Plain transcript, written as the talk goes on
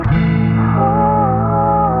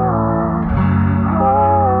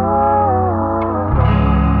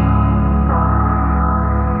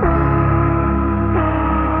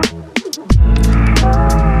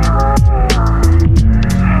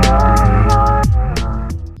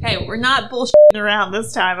not bullshitting around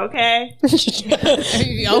this time, okay?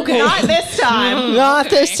 Okay. Not this time. Not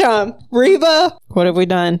this time. Reba, what have we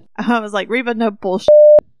done? I was like, Reba, no bullshit.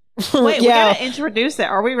 Wait, we Yeah. gotta introduce it.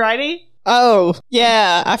 Are we ready? Oh,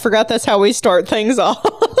 yeah. I forgot that's how we start things off.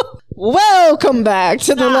 Welcome back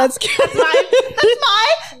to the Let's Go. That's my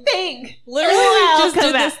thing. Literally just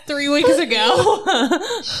did this 3 weeks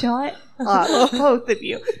ago. Shut up, both of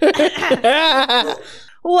you.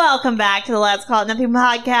 Welcome back to the Let's Call It Nothing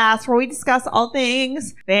podcast, where we discuss all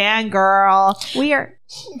things fangirl. We are...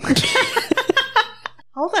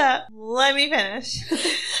 Hold up. Let me finish. I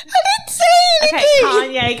didn't say anything.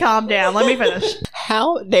 Okay, Kanye, calm down. Let me finish.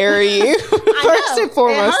 How dare you? First and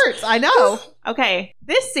foremost. It hurts. I know. Okay.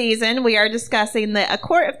 This season, we are discussing the A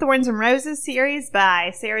Court of Thorns and Roses series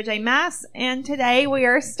by Sarah J. Maas. And today, we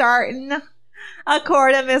are starting A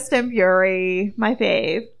Court of Mist and Fury. My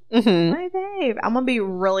fave. Mm-hmm. My fave. I'm going to be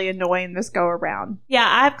really annoying this go around. Yeah,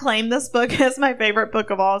 I've claimed this book as my favorite book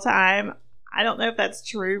of all time. I don't know if that's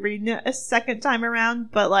true reading it a second time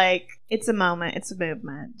around, but like, it's a moment. It's a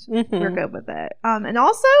movement. Mm-hmm. We're good with it. And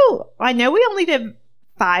also, I know we only did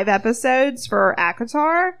 5 episodes for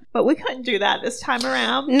ACOTAR, but we couldn't do that this time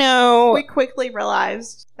around. No. We quickly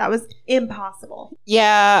realized that was impossible.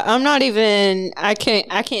 Yeah, I'm not even. I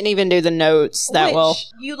can't even do the notes that Which, well.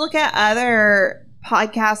 You look at other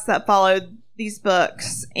podcasts that followed these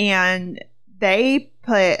books, and they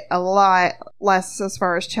put a lot less as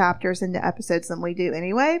far as chapters into episodes than we do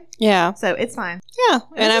anyway. Yeah. So it's fine. Yeah.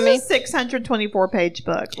 And I This mean, is a 624 page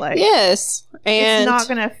book. Like, yes. And it's not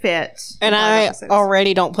going to fit. and 5 I episodes.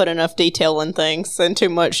 already don't put enough detail in things and too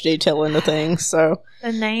much detail into things. So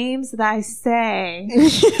The names that I say.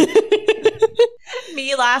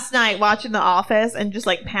 Me last night watching The Office and just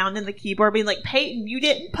like pounding the keyboard, being like, Peyton, you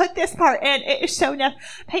didn't put this part in. It is so enough.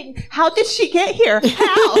 Peyton, how did she get here?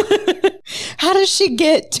 How? How does she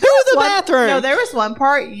get to the bathroom? No, there was one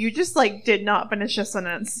part you just like did not finish a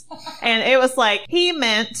sentence, and it was like he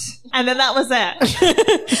meant, and then that was it.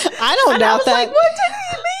 I don't And I doubt was that. like, what did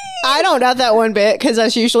he mean? I don't doubt that one bit because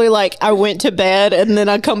that's usually like I went to bed and then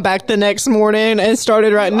I come back the next morning and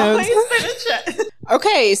started writing notes. Always finish it.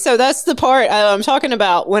 Okay, so that's the part I'm talking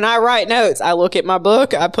about. When I write notes, I look at my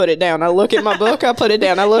book, I put it down. I look at my book, I put it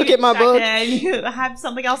down. I look at my book. And you have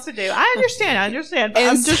something else to do. I understand. But And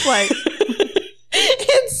I'm just like,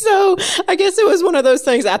 And so I guess it was one of those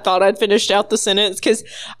things. I thought I'd finished out the sentence because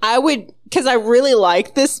I really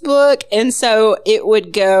like this book. And so it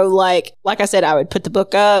would go like I said, I would put the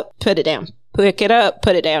book up, put it down, pick it up,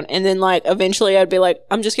 put it down. And then like eventually I'd be like,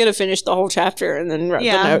 I'm just going to finish the whole chapter and then write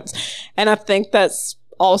the notes. And I think that's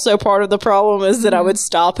also part of the problem is that I would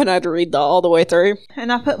stop and I'd read all the way through.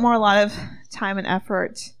 and I put a lot of time and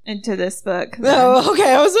effort into this book. Oh,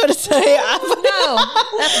 okay. I was about to say. No,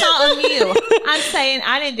 that's not on you. I'm saying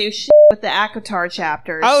I didn't do shit with the ACOTAR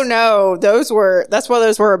chapters. Oh no, that's why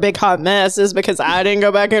those were a big hot mess is because I didn't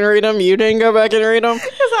go back and read them. You didn't go back and read them.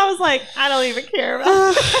 Because I was like, I don't even care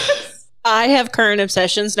about this. I have current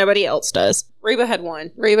obsessions. Nobody else does. Reba had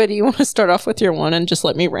one. Reba, do you want to start off with your one and just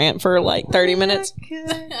let me rant for like 30 minutes?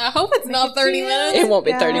 I hope it's not 30 minutes. It won't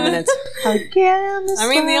be 30 minutes. I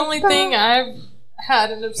mean, the only thing I've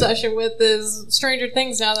had an obsession with is Stranger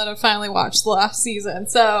Things now that I've finally watched the last season.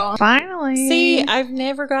 So Finally. See, I've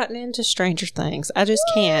never gotten into Stranger Things. I just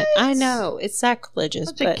can't. I know. It's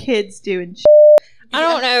sacrilegious, bunch of but kids doing shit. I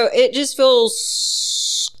don't know. It just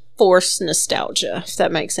feels forced nostalgia, if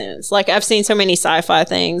that makes sense. Like, I've seen so many sci-fi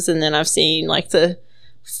things, and then I've seen, like, the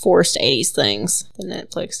forced 80s things that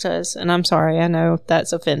Netflix does. And I'm sorry, I know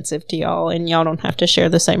that's offensive to y'all, and y'all don't have to share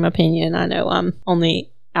the same opinion. I know I'm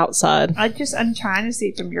only outside. I'm trying to see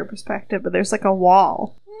it from your perspective, but there's like a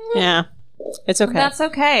wall. Yeah. It's okay. That's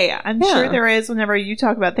okay. I'm Yeah. sure there is whenever you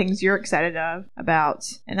talk about things you're excited about.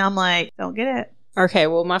 And I'm like, don't get it. Okay,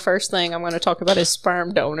 well, my first thing I'm going to talk about is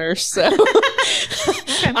sperm donors. So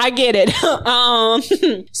I get it.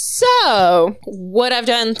 So what I've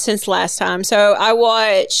done since last time. So I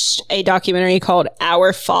watched a documentary called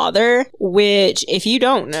Our Father, which, if you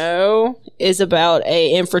don't know, is about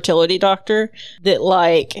a infertility doctor that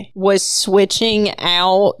like was switching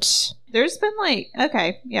out There's been like,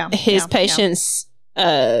 okay, yeah. his yeah, patient's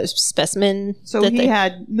specimen. yeah. So that he they-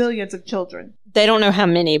 had millions of children. They don't know how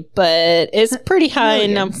many, but it's pretty high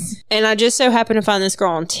in number. Millions. And I just so happened to find this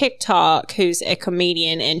girl on TikTok who's a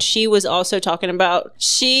comedian, and she was also talking about,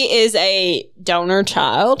 she is a donor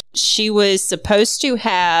child. She was supposed to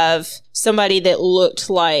have somebody that looked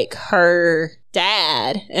like her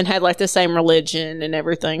dad and had like the same religion and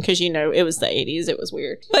everything because it was the 80s. It was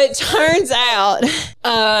weird, but it turns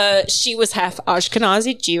out she was half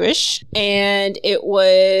Ashkenazi Jewish, and it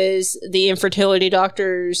was the infertility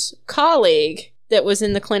doctor's colleague that was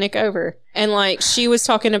in the clinic over, and like she was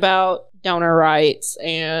talking about donor rights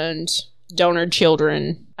and donor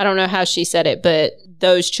children. I don't know how she said it, but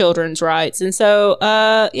those children's rights. And so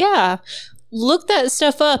look that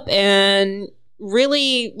stuff up and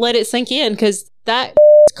really let it sink in, because that's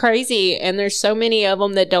crazy, and there's so many of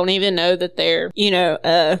them that don't even know that they're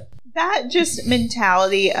that just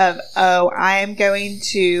mentality of, I am going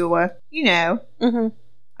to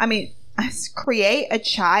I mean, create a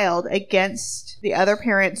child against the other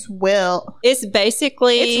parent's will. It's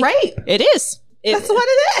basically rape. It is. That's what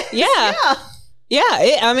it is. Yeah.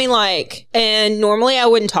 And normally I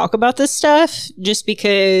wouldn't talk about this stuff just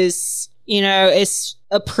because it's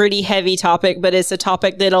a pretty heavy topic, but it's a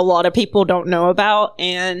topic that a lot of people don't know about.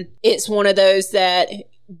 And it's one of those that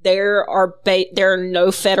there are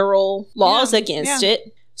no federal laws against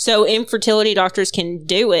it. So infertility doctors can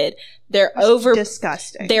do it. They're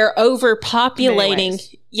disgusting. They're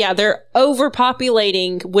overpopulating. Yeah, they're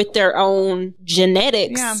overpopulating with their own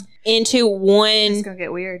genetics into one. It's gonna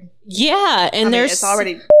get weird. Yeah, and it's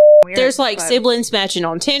already weird. There's siblings matching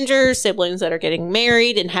on Tinder, siblings that are getting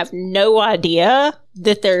married and have no idea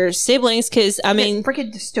that they're siblings. Because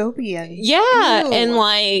freaking dystopian. Yeah, ew.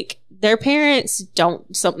 And their parents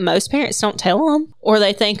most parents don't tell them, or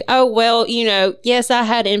they think, oh, well, yes, I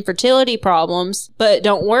had infertility problems, but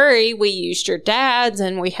don't worry, we used your dad's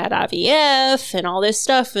and we had IVF and all this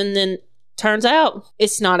stuff. And then turns out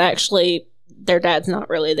it's not actually, their dad's not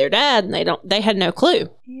really their dad, and they had no clue.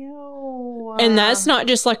 Ew. And that's not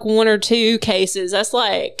just one or two cases. That's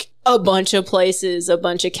a bunch of places, a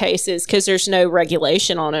bunch of cases, because there's no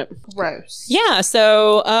regulation on it. Gross. Yeah,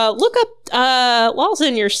 so look up laws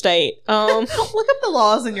in your state. Look up the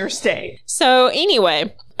laws in your state. So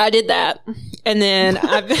anyway, I did that, and then you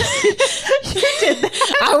did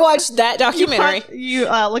that. I watched that documentary. You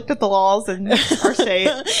looked at the laws in our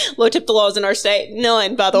state. Looked up the laws in our state.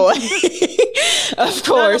 None, by the way. Of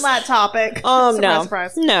course. Not on that topic.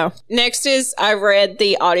 Surprise. No. Next is I read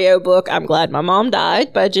the audiobook I'm Glad My Mom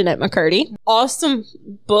Died by Jeanette McCurdy. Awesome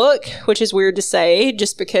book, which is weird to say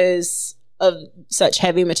just because of such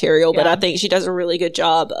heavy material, but I think she does a really good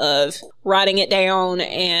job of writing it down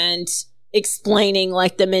and explaining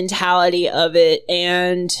the mentality of it,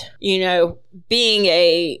 and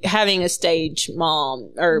having a stage mom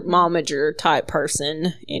or momager type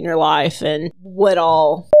person in your life, and what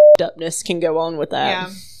all upness can go on with that. Yeah,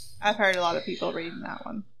 I've heard a lot of people reading that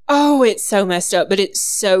one. Oh, it's so messed up, but it's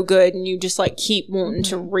so good, and you just keep wanting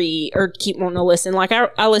to read or keep wanting to listen.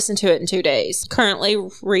 I listened to it in 2 days. Currently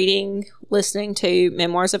listening to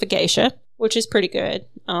Memoirs of a Geisha, which is pretty good.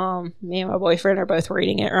 Me and my boyfriend are both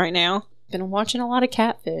reading it right now. Been watching a lot of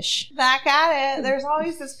Catfish. Back at it. There's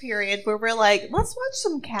always this period where we're like, let's watch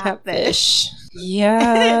some Catfish.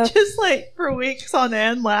 Yeah. And it just for weeks on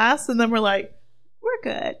end lasts, and then we're like, we're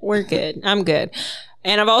good. We're good. I'm good.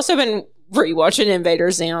 And I've also been rewatching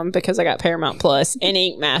Invader Zim because I got Paramount Plus and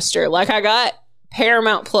Ink Master. I got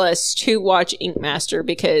Paramount Plus to watch Ink Master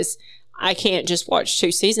because I can't just watch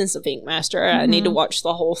 2 seasons of Ink Master. I need to watch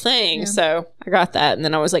the whole thing. Yeah. So I got that. And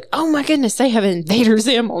then I was like, oh my goodness, they have Invader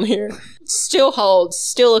Zim on here. Still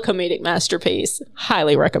a comedic masterpiece.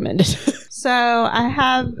 Highly recommended. So I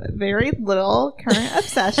have very little current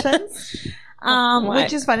obsessions.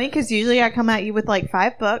 Which is funny because usually I come at you with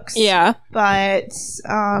 5 books. Yeah. But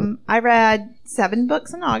I read 7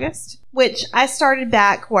 books in August, which I started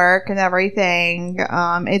back work and everything.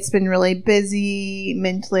 It's been really busy.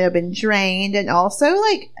 Mentally, I've been drained. And also,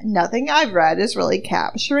 nothing I've read is really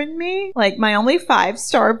capturing me. My only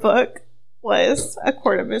 5-star book was A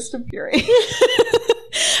Court of Mist and Fury.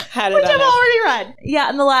 Which I've already read. Yeah,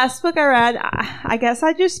 and the last book I read, I guess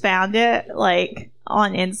I just found it,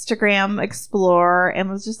 on Instagram Explorer and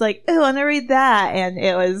was just like, oh, I want to read that. And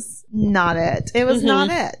it was not it. It was not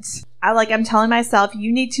it. I'm telling myself,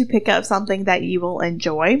 you need to pick up something that you will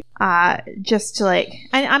enjoy. Just to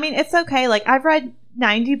it's okay. I've read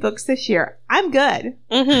 90 books this year. I'm good.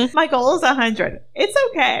 Mm-hmm. My goal is 100. It's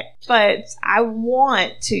okay. But I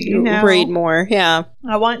want to, read more. Yeah.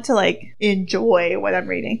 I want to enjoy what I'm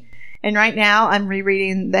reading. And right now I'm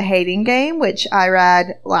rereading The Hating Game, which I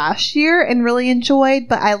read last year and really enjoyed,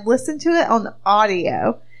 but I listened to it on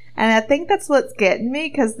audio. And I think that's what's getting me,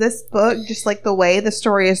 because this book, just the way the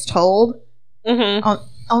story is told, on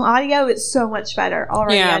audio, it's so much better.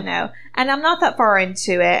 Already I know. And I'm not that far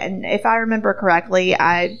into it. And if I remember correctly,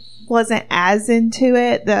 I wasn't as into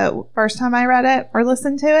it the first time I read it or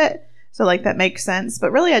listened to it. So, like, that makes sense.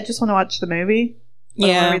 But really, I just want to watch the movie. I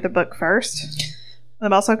want to read the book first.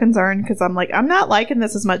 I'm also concerned because I'm like, I'm not liking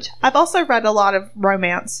this as much. I've also read a lot of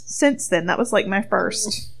romance since then. That was like my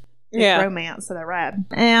first romance that I read.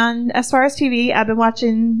 And as far as TV, I've been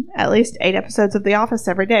watching at least 8 episodes of The Office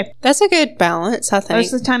every day. That's a good balance, I think.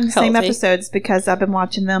 Most of the time, the same episodes because I've been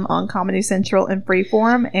watching them on Comedy Central and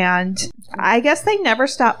Freeform. And I guess they never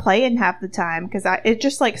stop playing half the time because it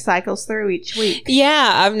just like cycles through each week. Yeah,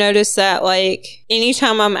 I've noticed that like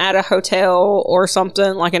anytime I'm at a hotel or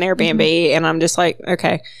something like an Airbnb and I'm just like,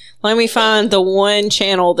 okay, let me find the one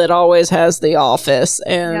channel that always has The Office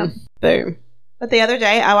and boom. But the other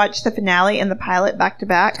day, I watched the finale and the pilot back to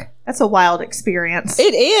back. That's a wild experience.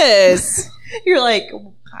 It is. You're like,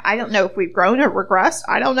 I don't know if we've grown or regressed.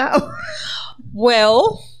 I don't know.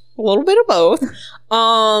 Well, a little bit of both.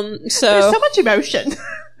 There's so much emotion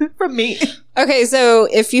from me. Okay, so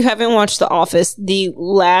if you haven't watched The Office, the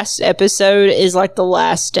last episode is like the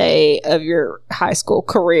last day of your high school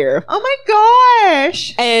career. Oh my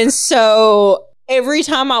gosh. And so every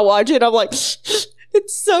time I watch it, I'm like,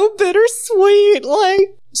 it's so bittersweet.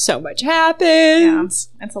 Like, so much happens.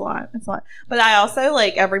 Yeah, it's a lot. It's a lot. But I also,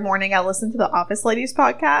 like, every morning I listen to the Office Ladies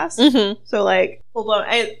podcast. Mm-hmm. So, like, full blown.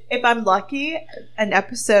 If I'm lucky, an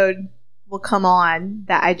episode will come on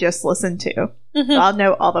that I just listened to. Mm-hmm. So I'll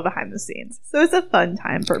know all the behind the scenes. So it's a fun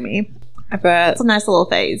time for me. I bet. It's a nice little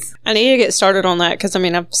phase. I need to get started on that because, I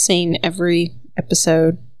mean, I've seen every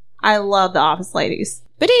episode. I love the Office Ladies.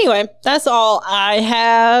 But anyway, that's all I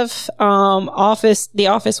have. The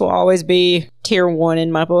Office will always be tier 1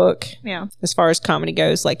 in my book. Yeah. As far as comedy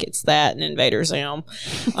goes, like it's that and Invader Zim.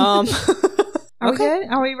 Are we good?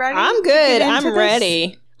 Are we ready? I'm good. I'm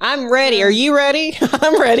ready. I'm ready. Are you ready?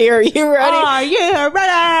 I'm ready. Are you ready? Are you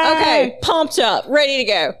ready? Okay. Pumped up. Ready to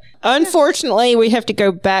go. Unfortunately, we have to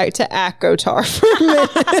go back to ACOTAR for a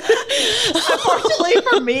minute. Unfortunately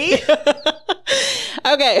for me.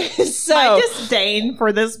 Okay, so my disdain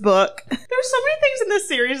for this book. There's so many things in this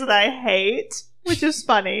series that I hate, which is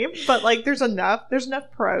funny, but like there's enough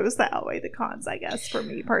pros that outweigh the cons, I guess, for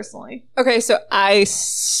me personally. Okay, so I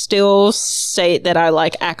still state that I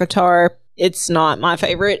like ACOTAR. It's not my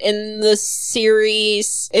favorite in the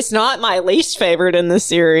series. It's not my least favorite in the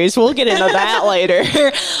series. We'll get into that later.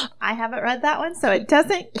 I haven't read that one, so it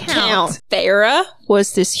doesn't count. Farrah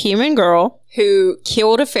was this human girl who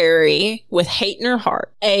killed a fairy with hate in her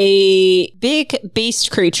heart. A big beast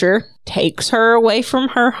creature takes her away from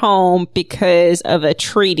her home because of a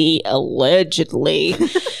treaty, allegedly.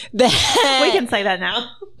 That we can say that now.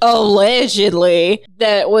 Allegedly,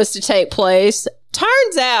 that was to take place.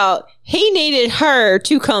 Turns out he needed her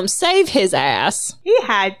to come save his ass. He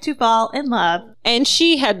had to fall in love. And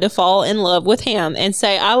she had to fall in love with him and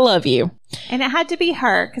say, I love you. And it had to be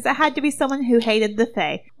her, because it had to be someone who hated the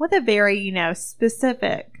Fae. With a very,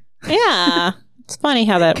 specific. Yeah. It's funny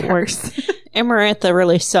how that works. Amarantha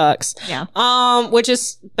really sucks. Yeah. Which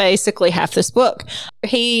is basically half this book.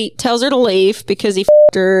 He tells her to leave because he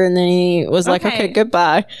f***ed her and then he was like, okay,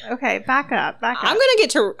 goodbye. Okay, back up. I'm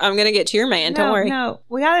gonna get to your man, don't worry. No,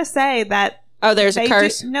 we gotta say that. Oh, there's a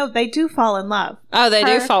curse? They do fall in love. Oh, they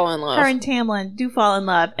do fall in love. Her and Tamlin do fall in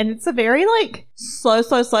love. And it's a very, slow,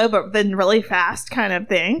 but then really fast kind of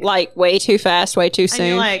thing. Like, way too fast, way too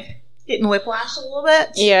soon. And you're, getting whiplash a little bit.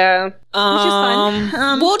 Yeah. Which is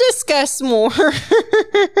fun. We'll discuss more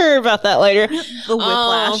about that later.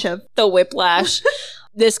 The whiplash.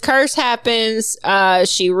 This curse happens.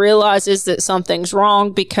 She realizes that something's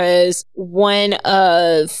wrong because one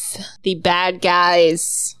of the bad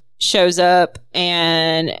guys shows up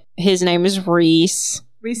and his name is Rhys.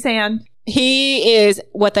 Rhysand. He is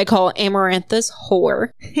what they call Amarantha's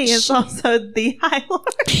whore. He is also the High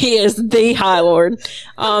Lord. He is the High Lord.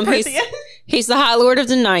 He's the High Lord of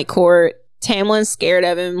the Night Court. Tamlin's scared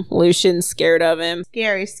of him. Lucian's scared of him.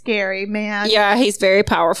 Scary, man. Yeah, he's very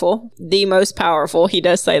powerful. The most powerful. He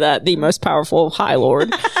does say that. The most powerful High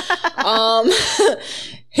Lord.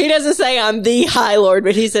 He doesn't say I'm the High Lord,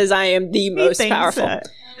 but he says I am the most powerful.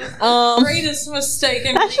 Greatest mistake.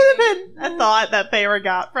 That should have been a thought that Feyre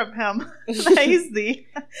got from him. He thinks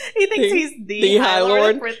he's the High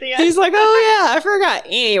Lord. He's like, oh yeah, I forgot.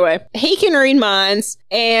 Anyway, he can read minds,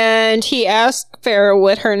 and he asks Feyre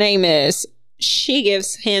what her name is. She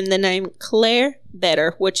gives him the name Claire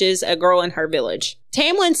Vetter, which is a girl in her village.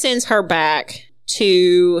 Tamlin sends her back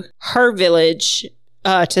to her village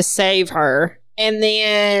to save her, and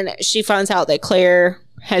then she finds out that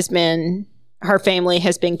her family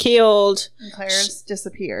has been killed. And Claire's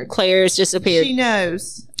disappeared. She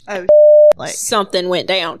knows. Oh, something went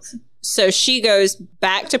down. So she goes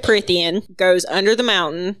back to Prythian, goes under the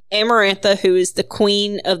mountain. Amarantha, who is the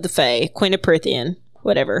queen of the Fae, queen of Prythian,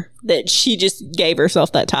 whatever, that she just gave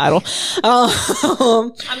herself that title.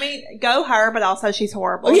 I mean, go her, but also she's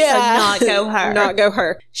horrible. Yeah. So not go her. Not go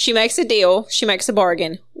her. She makes a deal. She makes a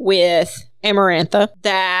bargain with Amarantha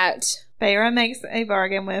that... Feyre makes a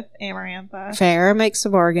bargain with Amarantha. Feyre makes a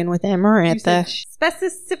bargain with Amarantha.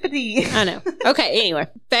 Specificity. I know. Okay, anyway.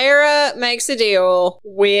 Feyre makes a deal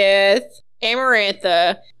with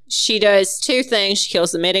Amarantha. She does two things. She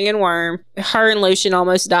kills the Midian worm. Her and Lucian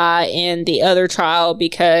almost die in the other trial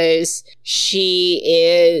because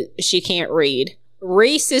she can't read.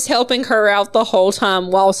 Rhys is helping her out the whole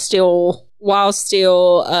time while still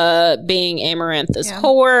being Amarantha's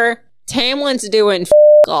whore. Tamlin's doing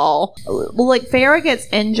all. Well, like, Feyre gets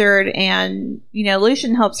injured and,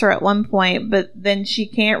 Lucian helps her at one point, but then she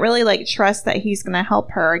can't really, trust that he's going to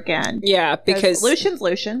help her again. Yeah, because Lucian's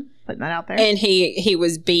Lucian. Putting that out there. And he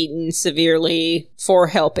was beaten severely for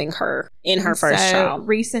helping her in her first trial.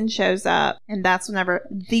 Rhys shows up, and that's whenever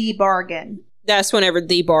the bargain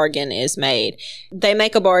is made. They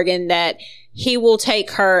make a bargain that he will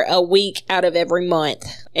take her a week out of every month,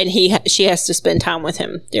 and she has to spend time with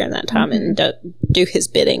him during that time and do his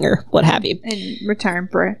bidding or what have you. In return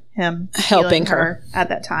for him helping her at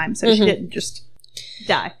that time, so she didn't just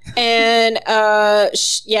die. And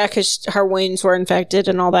because her wounds were infected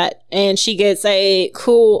and all that, and she gets a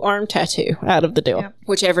cool arm tattoo out of the deal,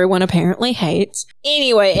 which everyone apparently hates.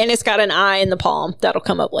 Anyway, and it's got an eye in the palm. That'll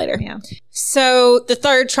come up later. Yeah. So the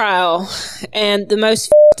third trial, and the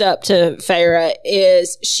most up to Feyre,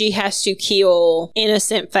 is she has to kill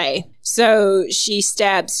innocent Fae. So she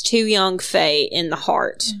stabs two young Fae in the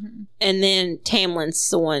heart. And then Tamlin's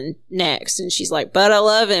the one next. And she's like, but I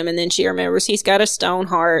love him. And then she remembers he's got a stone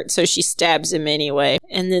heart. So she stabs him anyway.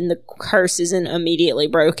 And then the curse isn't immediately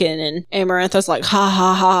broken. And Amarantha's like, ha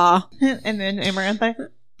ha ha. And then Amarantha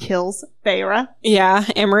kills Feyre. Yeah,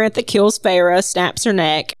 Amarantha kills Feyre, snaps her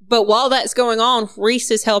neck. But while that's going on, Rhys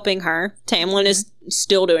is helping her. Tamlin is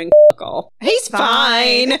still doing all. He's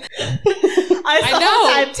fine. I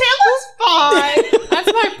know. Tamlin's fine.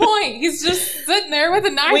 That's my point. He's just sitting there with a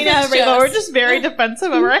knife. We know, Reba. We're just very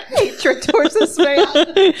defensive of our hatred towards this man.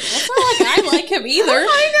 It's not like I like him either.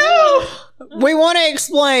 I know. We want to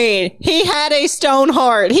explain. He had a stone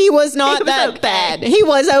heart. He was not that bad. He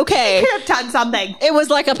was okay. He could have done something. It was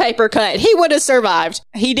like a paper cut. He would have survived.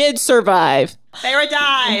 He did survive. Feyre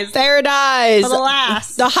dies. But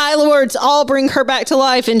alas. The High Lords all bring her back to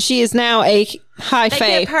life, and she is now a High Fae.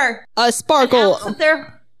 They give her a sparkle of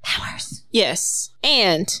their powers. Yes.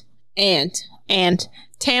 And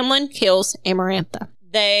Tamlin kills Amarantha.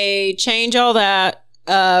 They change all that.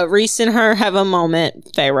 Rhys and her have a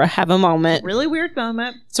moment. Feyre have a moment. Really weird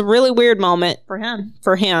moment. It's a really weird moment. For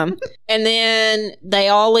him. And then they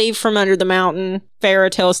all leave from under the mountain. Feyre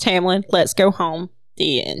tells Tamlin, let's go home.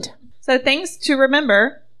 The end. So things to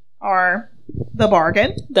remember are the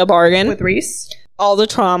bargain with Rhys. All the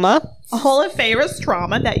trauma. All of Feyre's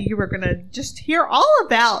trauma that you were going to just hear all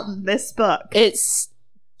about in this book. It's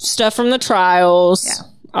stuff from the trials. Yeah.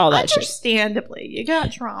 All that shit. Understandably, you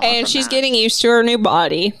got trauma. And she's getting used to her new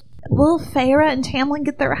body. Will Feyre and Tamlin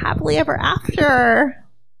get their happily ever after?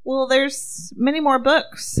 Well, there's many more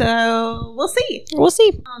books, so we'll see.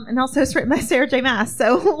 And also it's written by Sarah J. Maas,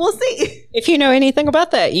 so we'll see. If you know anything about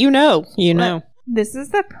that, you know. This is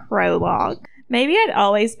the prologue. Maybe I'd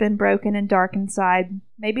always been broken and dark inside.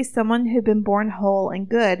 Maybe someone who'd been born whole and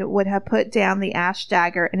good would have put down the ash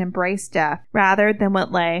dagger and embraced death rather than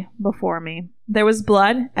what lay before me. There was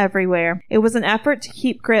blood everywhere. It was an effort to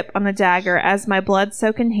keep grip on the dagger as my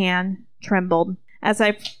blood-soaken hand trembled, as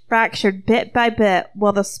I fractured bit by bit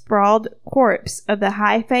while the sprawled corpse of the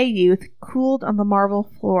High Fae youth cooled on the marble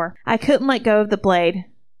floor. I couldn't let go of the blade,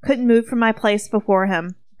 couldn't move from my place before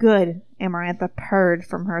him. Good, Amarantha purred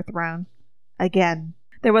from her throne. Again.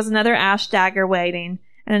 There was another ash dagger waiting,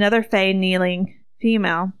 and another Fae kneeling,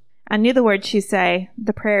 female. I knew the words she'd say,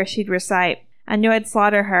 the prayer she'd recite. I knew I'd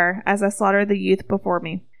slaughter her as I slaughtered the youth before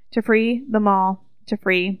me. To free them all, to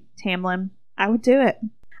free Tamlin, I would do it.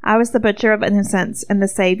 I was the butcher of innocence and the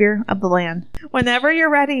savior of the land. Whenever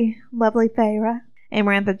you're ready, lovely Feyre.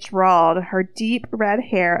 Amarantha drawled, her deep red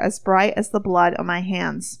hair as bright as the blood on my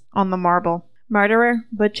hands, on the marble. Murderer,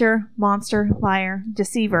 butcher, monster, liar,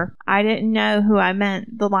 deceiver. I didn't know who I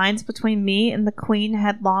meant. The lines between me and the queen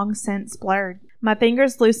had long since blurred. My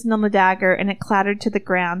fingers loosened on the dagger, and it clattered to the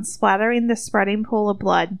ground, splattering the spreading pool of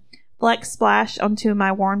blood. Flecks splashed onto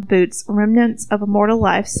my worn boots, remnants of a mortal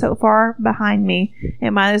life so far behind me,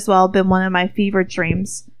 it might as well have been one of my fevered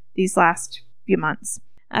dreams these last few months.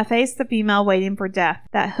 I faced the female waiting for death,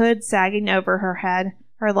 that hood sagging over her head,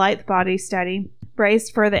 her lithe body steady,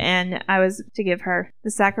 braced for the end I was to give her,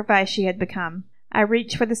 the sacrifice she had become. I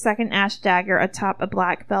reached for the second ash dagger atop a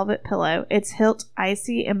black velvet pillow, its hilt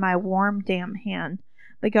icy in my warm, damp hand.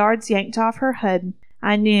 The guards yanked off her hood.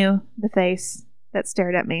 I knew the face that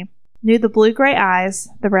stared at me. Knew the blue-gray eyes,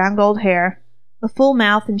 the round gold hair, the full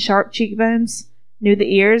mouth and sharp cheekbones. Knew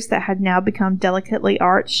the ears that had now become delicately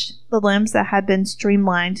arched, the limbs that had been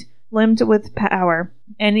streamlined, limbed with power,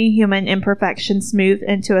 any human imperfection smoothed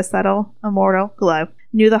into a subtle, immortal glow.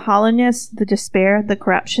 Knew the hollowness, the despair, the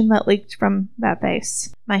corruption that leaked from that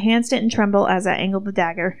face. My hands didn't tremble as I angled the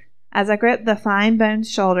dagger. As I gripped the fine-boned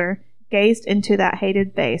shoulder, gazed into that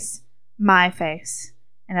hated face, my face,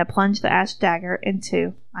 and I plunged the ash dagger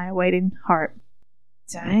into my awaiting heart.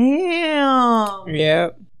 Damn.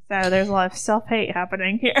 Yep. So there's a lot of self-hate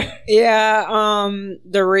happening here. Yeah,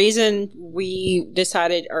 the reason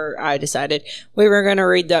I decided we were going to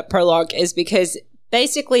read that prologue is because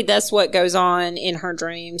basically that's what goes on in her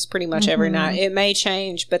dreams pretty much every night. It may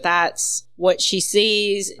change, but that's what she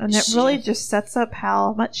sees. And it really just sets up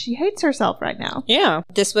how much she hates herself right now. Yeah.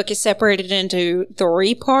 This book is separated into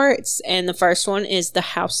 3 parts, and the first one is The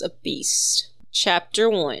House of Beasts. Chapter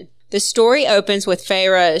 1. The story opens with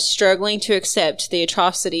Feyre struggling to accept the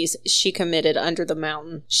atrocities she committed under the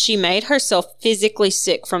mountain. She made herself physically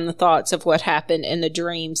sick from the thoughts of what happened in the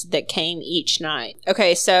dreams that came each night.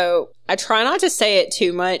 Okay, so I try not to say it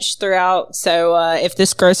too much throughout, so if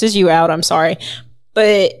this grosses you out, I'm sorry.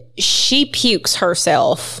 But she pukes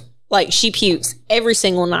herself. Like, she pukes every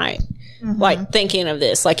single night. Like, thinking of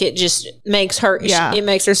this. Like, it just makes her, it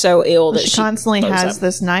makes her so ill that she constantly has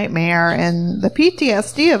this nightmare and the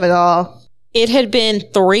PTSD of it all. It had been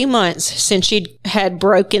 3 months since she had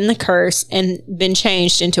broken the curse and been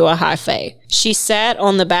changed into a high fae. She sat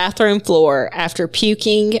on the bathroom floor after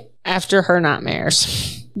puking after her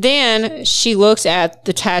nightmares. Then she looked at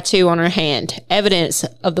the tattoo on her hand, evidence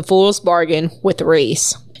of the fool's bargain with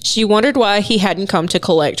Rhys. She wondered why he hadn't come to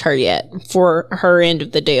collect her yet for her end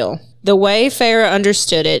of the deal. The way Feyre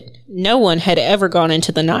understood it, no one had ever gone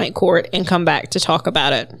into the night court and come back to talk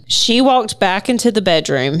about it. She walked back into the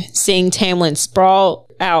bedroom, seeing Tamlin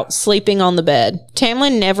sprawled out sleeping on the bed.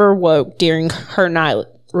 Tamlin never woke during her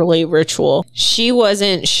nightly ritual. She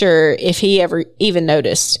wasn't sure if he ever even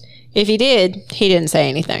noticed. If he did, he didn't say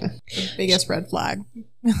anything. Biggest red flag.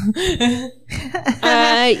 Yeah.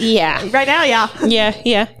 Right now, yeah.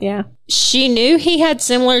 Yeah. She knew he had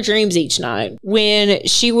similar dreams each night. When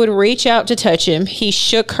she would reach out to touch him, he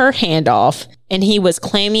shook her hand off, and he was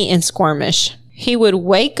clammy and squirmish. He would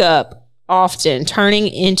wake up often, turning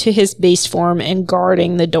into his beast form and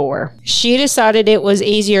guarding the door. She decided it was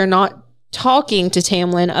easier not talking to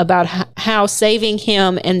Tamlin about how saving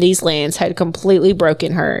him and these lands had completely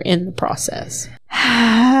broken her in the process.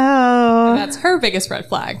 That's her biggest red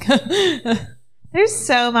flag. There's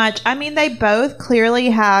so much. I mean, they both clearly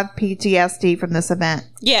have PTSD from this event.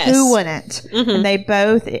 Yes. Who wouldn't? And they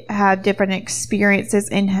both have different experiences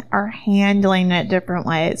and are handling it different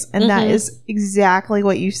ways. And that is exactly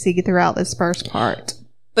what you see throughout this first part.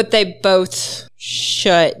 But they both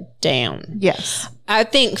shut down. Yes. I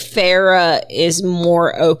think Feyre is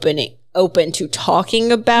more open to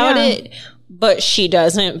talking about it, but she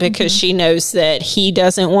doesn't because she knows that he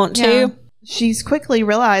doesn't want to. Yeah. She's quickly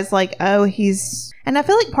realized, like, oh, and I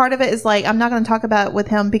feel like part of it is like, I'm not going to talk about it with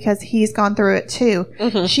him because he's gone through it too.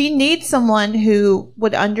 She needs someone who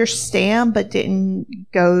would understand but didn't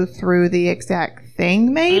go through the exact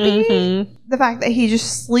thing, maybe. The fact that he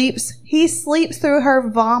sleeps through her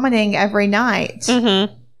vomiting every night.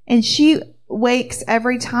 And she wakes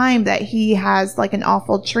every time that he has like an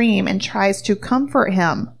awful dream and tries to comfort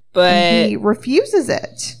him. But he refuses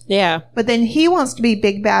it. Yeah. But then he wants to be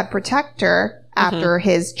big bad protector after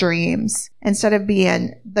his dreams instead of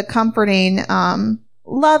being the comforting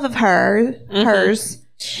love of hers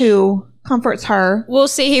who comforts her. Well,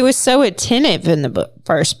 see, he was so attentive in the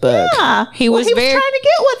first book. Yeah. He was trying to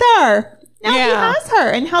get with her. Now he has her.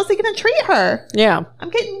 And how's he going to treat her? Yeah. I'm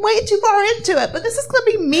getting way too far into it, but this is going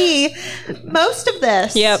to be me most of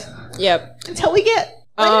this. Yep. Until we get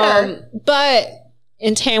later. But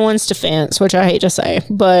in Tamlin's defense, which I hate to say,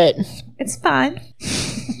 but it's fine.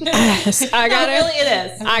 It is.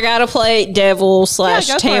 I gotta play devil /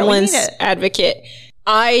 Tamlin's advocate.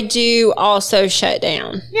 I do also shut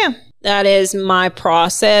down. Yeah. That is my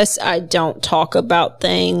process. I don't talk about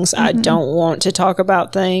things. I don't want to talk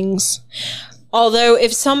about things. Although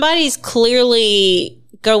if somebody's clearly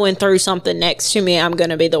going through something next to me, I'm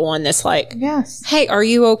going to be the one that's like, yes. Hey, are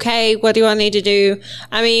you okay? What do I need to do?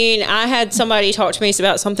 I mean, I had somebody talk to me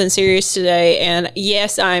about something serious today, and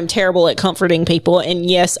yes, I'm terrible at comforting people, and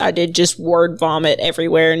yes, I did just word vomit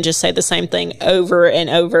everywhere and just say the same thing over and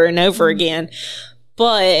over and over again.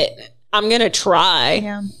 But I'm going to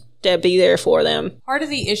try to be there for them. Part of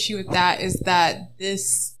the issue with that is that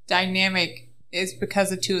this dynamic is because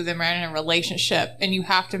the two of them are in a relationship, and you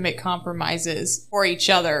have to make compromises for each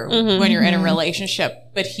other when you're in a relationship,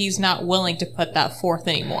 but he's not willing to put that forth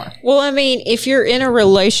anymore. Well, I mean, if you're in a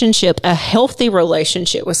relationship, a healthy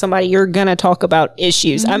relationship with somebody, you're going to talk about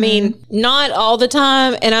issues. I mean, not all the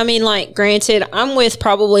time. And I mean, like, granted, I'm with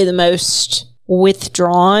probably the most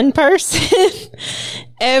withdrawn person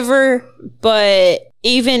ever, but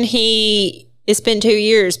even it's been 2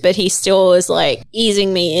 years, but he still is like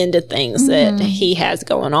easing me into things that he has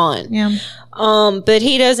going on. Yeah. But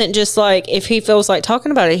he doesn't just like, if he feels like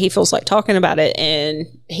talking about it, he feels like talking about it, and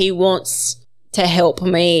he wants to help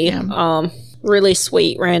me. Yeah. Really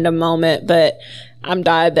sweet random moment, but I'm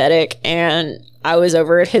diabetic, and I was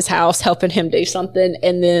over at his house helping him do something,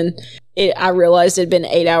 and then I realized it had been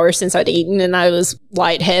 8 hours since I'd eaten, and I was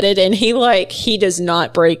lightheaded, and he does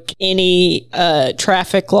not break any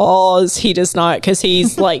traffic laws. He does not, because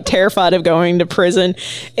he's like terrified of going to prison.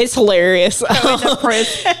 It's hilarious. Going to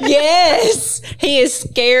prison. Yes. He is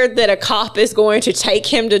scared that a cop is going to take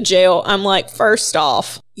him to jail. I'm like, first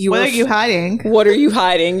off, What are you hiding? What are you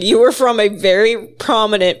hiding? You were from a very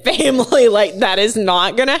prominent family. Like, that is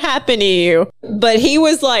not going to happen to you. But he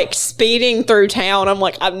was like speeding through town. I'm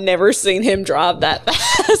like, I've never seen him drive that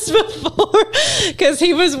fast before, because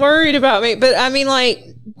he was worried about me. But I mean, like,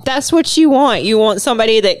 that's what you want. You want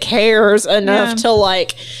somebody that cares enough to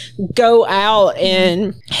like go out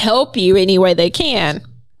and help you any way they can.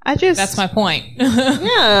 That's my point.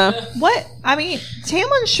 Yeah. What? I mean,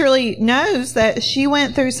 Tamlin surely knows that she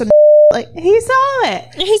went through some. Like, he saw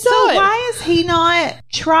it. He saw it. Why is he not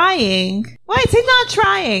trying? Why is he not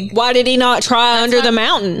trying? Why did he not try under the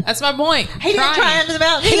mountain? That's my point. He didn't try under the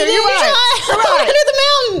mountain. He either. didn't You're right. try You're right. under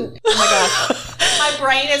the mountain. Oh my gosh. My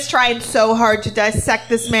brain is trying so hard to dissect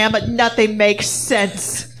this man, but nothing makes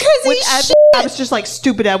sense. With Edward, I was just like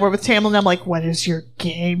stupid Edward with Tamlin. I'm like, what is your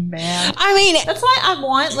game, man? I mean, That's why I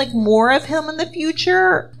want like more of him in the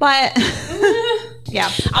future. But yeah,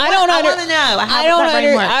 I want to know.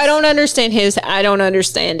 I don't understand I don't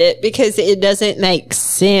understand it, because it doesn't make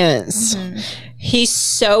sense. He's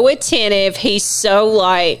so attentive. He's so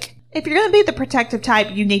like, if you're gonna be the protective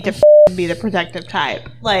type, you need to be the protective type.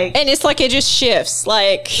 Like, and it's like it just shifts.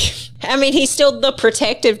 Like, I mean, he's still the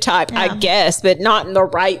protective type, I guess, but not in the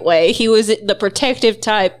right way. He was the protective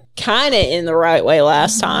type kind of in the right way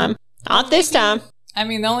last time. Not this time. I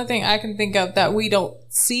mean, the only thing I can think of that we don't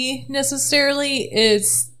see necessarily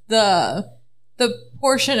is the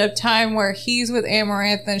portion of time where he's with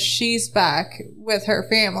Amaranth and she's back with her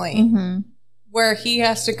family, where he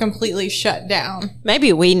has to completely shut down.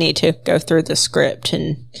 Maybe we need to go through the script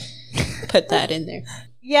and put that in there.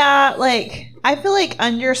 yeah, like I feel like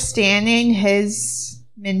understanding his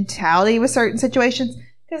mentality with certain situations,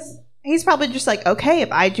 because he's probably just like, okay,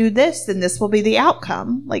 if I do this, then this will be the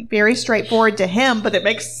outcome. Like, very straightforward to him, but it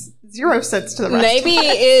makes zero sense to the rest. Maybe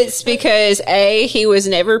it's because he was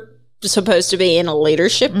never supposed to be in a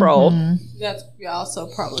leadership role. That's also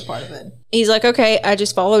probably part of it. He's like, okay, I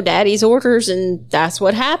just follow daddy's orders, and that's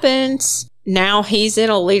what happens. Now he's in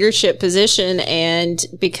a leadership position, and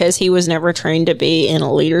because he was never trained to be in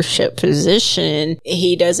a leadership position,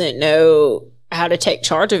 he doesn't know how to take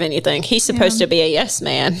charge of anything. He's supposed to be a yes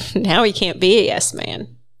man. Now he can't be a yes man.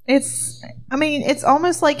 It's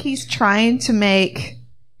almost like he's trying to make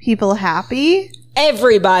people happy.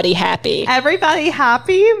 Everybody happy. Everybody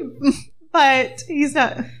happy, but he's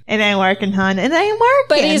not. It ain't working, hon. It ain't working.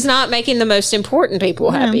 But he's not making the most important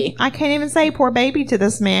people happy. I can't even say poor baby to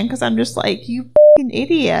this man, because I'm just like, you fucking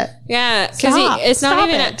idiot. Yeah, because it's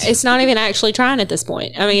not even actually trying at this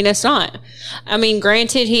point. I mean, it's not. I mean,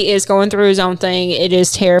 granted, he is going through his own thing. It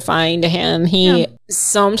is terrifying to him.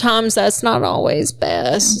 Sometimes that's not always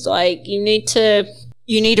best. Like, you need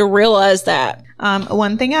to realize that.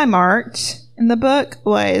 One thing I marked in the book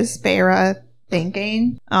was Feyre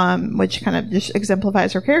thinking, which kind of just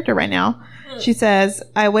exemplifies her character right now. She says,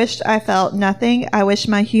 I wished I felt nothing. I wish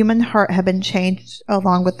my human heart had been changed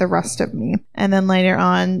along with the rest of me. And then later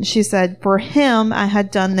on, she said, for him, I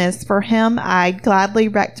had done this. For him, I gladly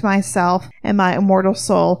wrecked myself and my immortal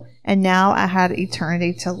soul. And now I had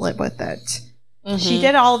eternity to live with it. She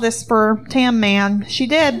did all this for Tam, man. She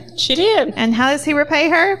did. She did. And how does he repay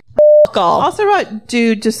her? All. Also wrote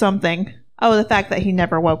dude to something. Oh, the fact that he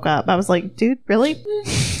never woke up. I was like, dude, really?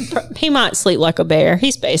 He might sleep like a bear.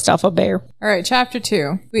 He's based off a bear. All right, chapter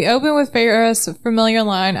 2. We open with Feyre's familiar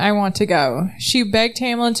line, "I want to go." She begged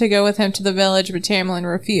Tamlin to go with him to the village, but Tamlin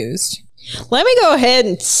refused. Let me go ahead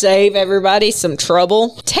and save everybody some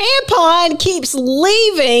trouble. Tampon keeps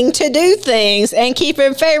leaving to do things and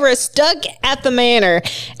keeping Feyre stuck at the manor.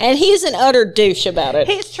 And he's an utter douche about it.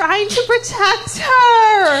 He's trying to protect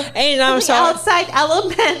her. And I'm The sorry. outside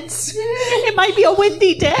elements. It might be a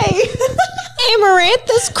windy day.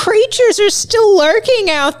 Amarantha's creatures are still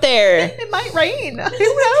lurking out there. It might rain.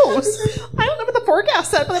 Who knows? I don't know what the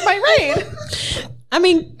forecast said, but it might rain. I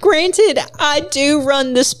mean, granted, I do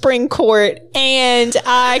run the spring court and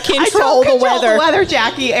I I control don't the control weather. the weather,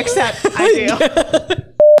 Jackie, except I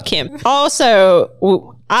do. Him.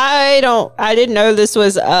 Also, I didn't know this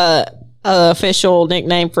was a official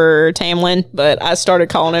nickname for Tamlin, but I started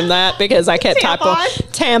calling him that because I kept typing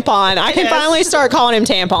tampon. I can Yes. finally start calling him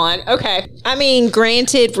tampon. Okay. I mean,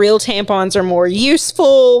 granted, real tampons are more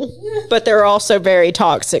useful, but they're also very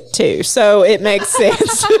toxic too. So it makes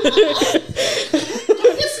sense.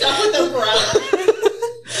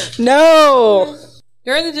 No.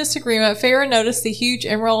 During the disagreement, Feyre noticed the huge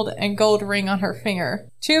emerald and gold ring on her finger.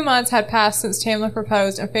 2 months had passed since Tamlin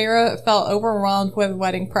proposed, and Feyre felt overwhelmed with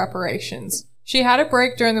wedding preparations. She had a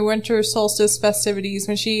break during the winter solstice festivities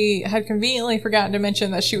when she had conveniently forgotten to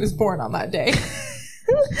mention that she was born on that day.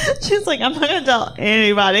 She's like, I'm not going to tell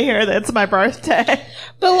anybody here that it's my birthday.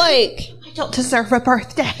 But like, I don't deserve a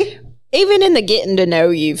birthday. even in the getting to know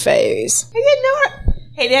you phase. He didn't know her.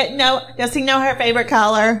 He didn't know. Does he know her favorite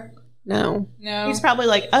color? No. No. He's probably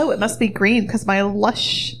like, oh, it must be green because my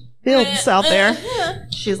lush fields out there.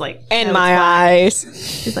 She's like, And "No, my it's black."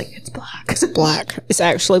 eyes. She's like, it's black. Black. It's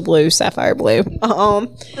actually blue, sapphire blue. Don't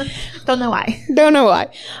know why. Don't know why.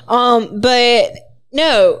 But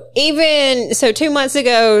no, even so 2 months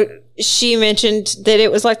ago, she mentioned that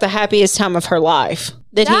it was like the happiest time of her life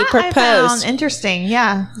that he I found proposed. interesting.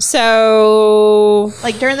 Yeah. So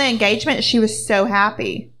Like during the engagement, she was so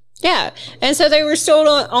happy. yeah. And so they were still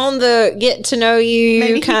on the get to know you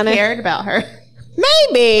Maybe kind he of. cared about her.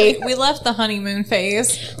 Maybe. We left the honeymoon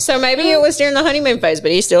phase. So maybe it was during the honeymoon phase,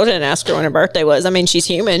 but he still didn't ask her when her birthday was. I mean, she's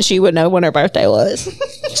human. She would know when her birthday was.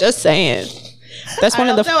 Just saying. That's one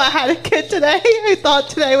I of don't the. know. I had a kid today who thought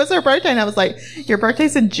today was her birthday, and I was like, your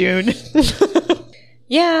birthday's in June.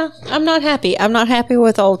 Yeah, I'm not happy. I'm not happy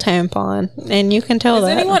with old tampon, and you can tell Is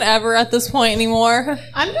that. anyone ever at this point anymore?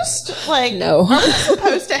 I'm just like, No. are we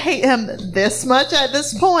supposed to hate him this much at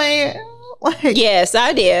this point? Like, Yes,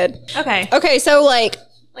 I did. okay. Okay, so like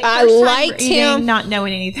I first time liked reading, him. not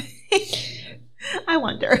knowing anything. I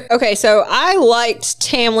wonder. Okay, so I liked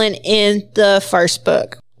Tamlin in the first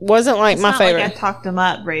book. Wasn't like It's my not favorite. Like I talked him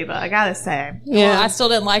up, Reva. I gotta say, Yeah, I still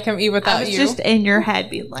didn't like him even I without was you. just in your head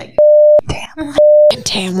being like,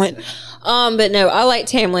 Tamlin. But no, I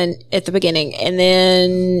liked Tamlin at the beginning, and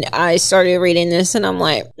then I started reading this, and I'm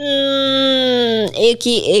like,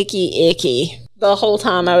 icky, icky, icky. The whole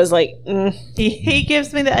time I was like, he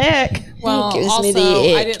gives me the ick. well, gives me also,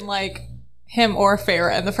 the I ick. didn't like him or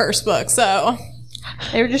Feyre in the first book, so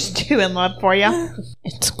They were just too in love for you.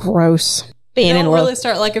 it's gross being I in don't love. really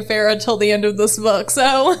start liking Feyre until the end of this book. So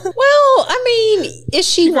Well, I mean, is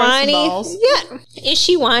she throws some whiny? balls. Yeah. Is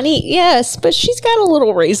she whiny? Yes, but she's got a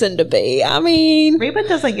little reason to be. I mean, Reba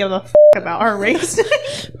doesn't give a about her race.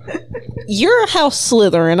 you're a House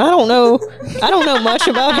Slytherin. I don't know much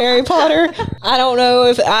about Harry Potter. I don't know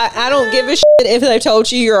if I don't give a shit if they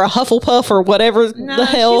told you you're a Hufflepuff or whatever No, the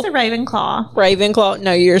hell. she's a Ravenclaw. Ravenclaw.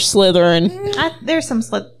 No, you're Slytherin. There's some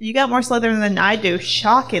you got more Slytherin than I do.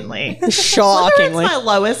 Shockingly, Shockingly. Slytherin's my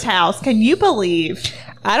lowest house. Can you believe?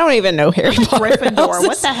 I don't even know Harry Potter. Gryffindor. houses.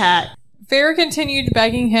 What the heck? Feyre continued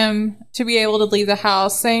begging him to be able to leave the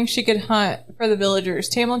house, saying she could hunt for the villagers.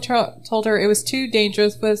 Tamlin told her it was too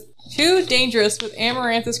dangerous with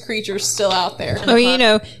Amarantha's creatures still out there. Oh, you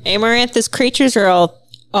know, Amarantha's creatures are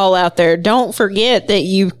all out there. Don't forget that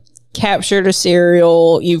you captured a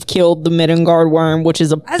cereal. You've killed the Middengard worm, which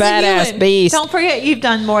is a As a badass human. beast. Don't forget, you've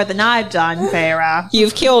done more than I've done, Farah.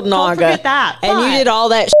 You've killed Naga. forget that, And you but- did all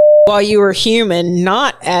that while you were human,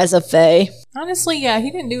 not as a fae. Honestly, yeah, he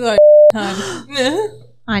didn't do a ton.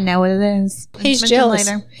 I know what it is. He's Mention jealous.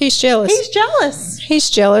 later. He's jealous. He's jealous. He's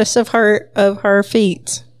jealous of her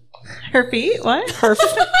feet. Her feet? What? Her feet.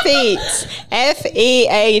 Feats.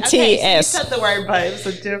 Okay, so you said the word, but it was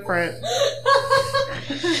a different.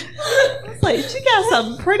 It's like, she got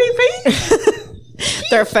some pretty feet.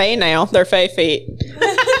 They're fae now. They're fae feet.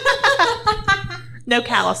 No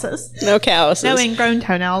calluses. No calluses. No ingrown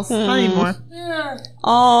toenails. Not anymore.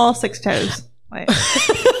 All 6 toes. Wait.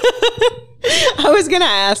 I was gonna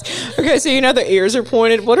ask. Okay, so you know the ears are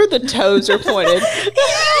pointed. What are the toes are pointed?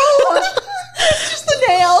 It's just the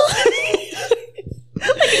nails.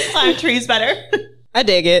 I can climb trees better. I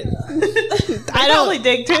dig it. I probably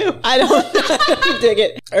dig too. I don't dig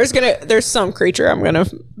it. There's some creature I'm gonna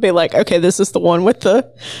be like, okay, this is the one with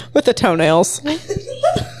the toenails.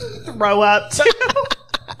 Throw up too.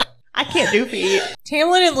 I can't do feet.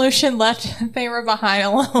 Tamlin and Lucian left Feyre behind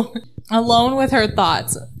alone with her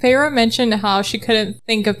thoughts. Feyre mentioned how she couldn't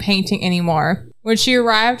think of painting anymore. When she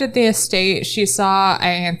arrived at the estate, she saw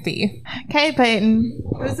Ianthe. Okay, Peyton.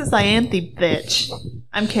 Who's this Ianthe bitch?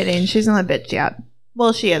 I'm kidding. She's not a bitch yet.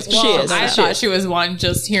 Well, she is. She is. I She thought is. she was one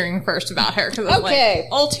just hearing first about her. Because Okay.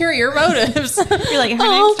 like, ulterior motives. You're like, her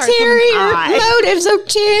name starts with an I.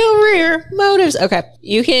 ulterior motives. Okay,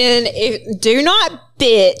 you can do not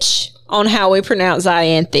bitch on how we pronounce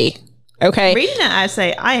Ianthe. Okay, Reading it, I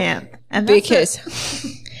say I am. And that's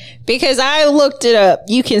because I looked it up.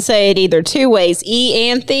 You can say it either two ways: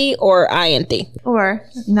 Ianthe or Ianthe, or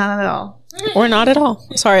none at all. or not at all.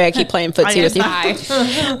 Sorry, I keep playing footsie with you.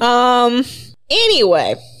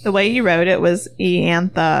 Anyway, The way you wrote it was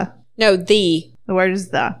Ianthe. no, the. The word is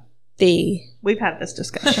the. We've had this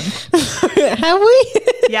discussion. Have we?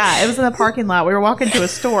 Yeah, it was in the parking lot. We were walking to a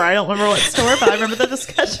store. I don't remember what store, but I remember the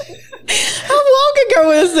discussion. How long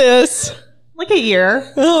ago is this? Like a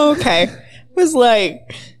year. Oh, okay. It was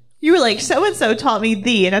like, You were like, so-and-so taught me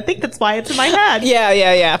the, and I think that's why it's in my head.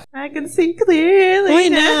 yeah. I can see clearly We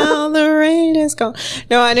now. know the rain is gone.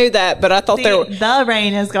 No, I knew that, but I thought they were, The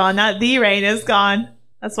rain is gone, not the rain is gone.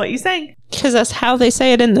 That's what you sang. because that's how they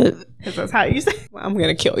say it in the. Because that's how you say it. I'm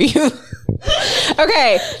gonna kill you.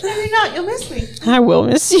 Okay, No, you're not. You'll miss me. I will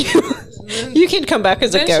miss you. You can come back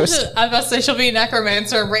as a Then ghost. I was about to say she'll be a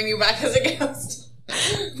necromancer and bring you back as a ghost.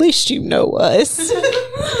 At least you know us.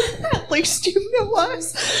 At least you know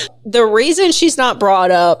us. The reason she's not brought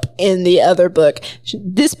up in the other book,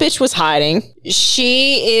 this bitch was hiding.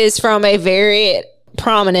 She is from a very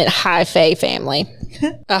prominent high fae family,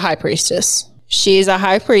 a high priestess. She's a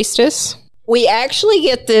high priestess. We actually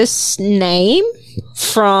get this name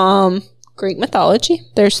from Greek mythology.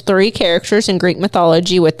 There's 3 characters in Greek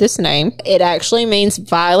mythology with this name. It actually means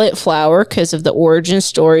violet flower because of the origin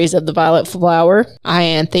stories of the violet flower.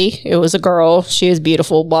 Ianthe. It was a girl. She is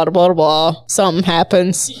beautiful. Blah, blah, blah, blah. Something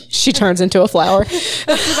happens. She turns into a flower. That's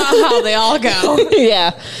about how they all go.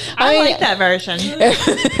 Yeah. I mean, like that version.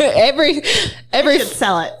 every Should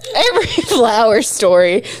sell it. every flower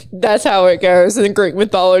story, that's how it goes in Greek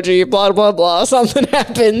mythology. Blah, blah, blah. Something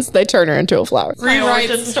happens. They turn her into a flower. My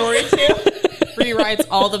origin story too. Rewrites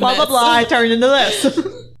all the Blah, myths. blah, blah. I turned into this.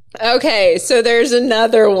 Okay, so there's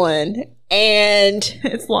another one, and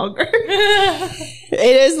It's longer.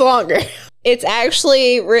 it is longer. It's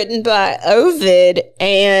actually written by Ovid,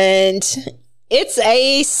 and it's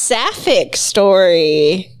a sapphic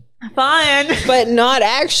story, Fine. but not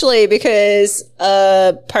actually, because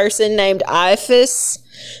a person named Iphis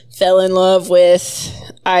fell in love with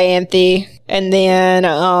Ianthe, and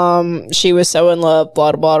then she was so in love,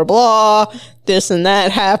 blah, blah, blah, blah. This and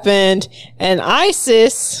that happened, and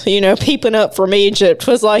Isis, peeping up from Egypt,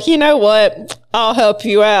 was like, you know what, I'll help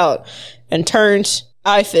you out, and turned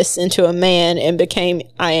Iphis into a man and became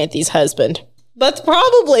Ianthe's husband. But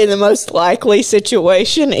probably the most likely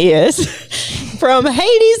situation is from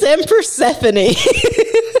Hades and Persephone.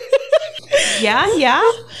 Yeah.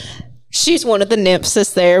 She's one of the nymphs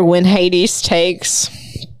that's there when Hades takes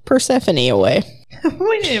Persephone away.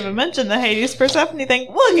 We didn't even mention the Hades Persephone thing.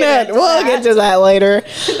 We'll get to that later.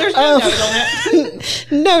 There's no note on it.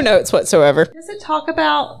 No notes whatsoever. Does it talk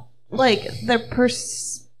about like the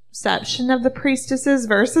perception of the priestesses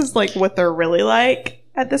versus like what they're really like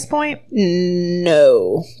at this point?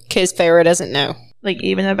 No, because Feyre doesn't know. Like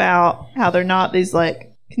even about how they're not these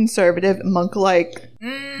like conservative monk-like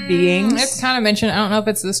beings. It's kind of mentioned. I don't know if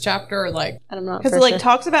it's this chapter or like, I'm not Because it like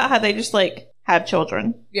talks about how they just like have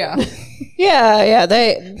children. yeah. yeah,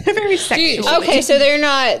 they. They're very sexual. Okay, so they're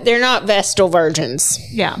not Vestal virgins.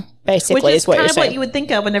 Yeah. Basically, Which is is what kind you're of what saying. you would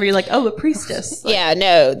think of whenever you're like, oh, a priestess. Like, Yeah,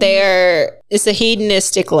 no, it's a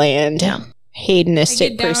hedonistic land. Yeah. They Hedonistic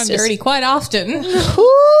get down and priestess. dirty quite often.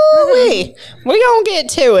 Ooh-wee. We gonna get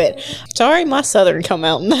to it. Sorry, my southern come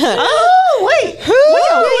out in that. Oh, wait.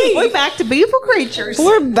 Ooh-wee. We're back to beautiful creatures.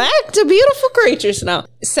 We're back to beautiful creatures now.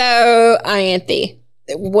 So, Ianthe,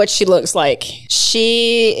 what she looks like.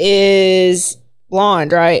 She is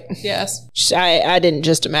blonde, right? Yes. I didn't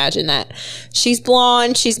just imagine that. She's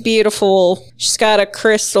blonde. She's beautiful. She's got a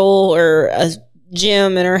crystal or a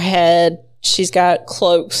gem in her head. She's got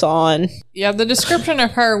cloaks on. Yeah, the description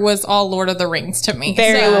of her was all Lord of the Rings to me.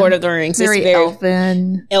 Very So, Lord of the Rings. Very, It's very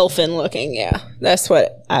elfin. elfin looking. Yeah, that's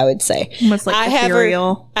what I would say. Almost like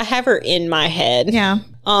ethereal. I have her in my head. Yeah.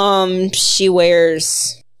 She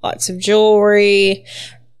wears lots of jewelry.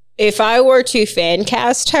 If I were to fan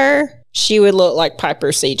cast her, she would look like Piper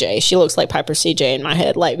CJ. She looks like Piper CJ in my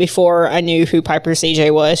head. Like before I knew who Piper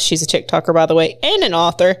CJ was. She's a TikToker, by the way, and an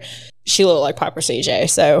author. She looked like Piper CJ.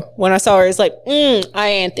 So when I saw her, it's like,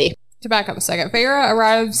 Ianthe. To back up a second, Feyre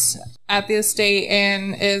arrives at the estate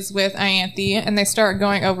and is with Ianthe, and they start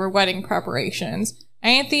going over wedding preparations.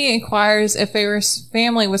 Ianthe inquires if Feyre's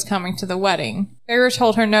family was coming to the wedding. Feyre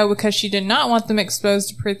told her no because she did not want them exposed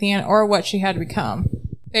to Prythian or what she had become.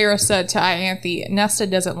 Feyre said to Ianthe, Nesta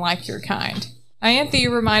doesn't like your kind. Ianthe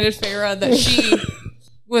reminded Feyre that she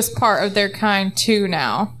was part of their kind too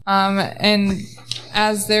now. And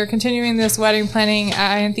as they're continuing this wedding planning,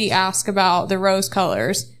 Ianthe asks about the rose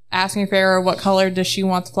colors, asking Feyre what color does she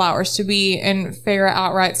want the flowers to be, and Feyre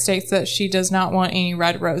outright states that she does not want any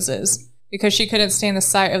red roses because she couldn't stand the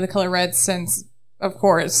sight of the color red since, of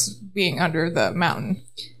course, being under the mountain.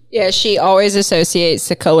 Yeah, she always associates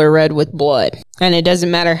the color red with blood. And it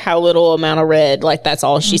doesn't matter how little amount of red, like that's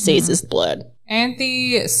all she sees is blood.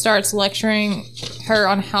 Ianthe starts lecturing her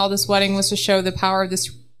on how this wedding was to show the power of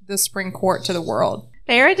the spring court to the world.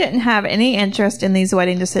 Feyre didn't have any interest in these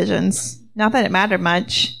wedding decisions. Not that it mattered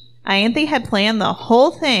much. Ianthe had planned the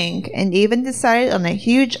whole thing and even decided on a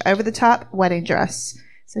huge over-the-top wedding dress.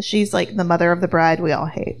 So she's like the mother of the bride we all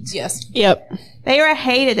hate. Yes. Yep. Feyre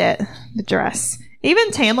hated it, the dress.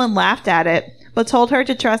 Even Tamlin laughed at it, but told her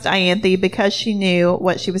to trust Ianthe because she knew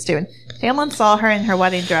what she was doing. Tamlin saw her in her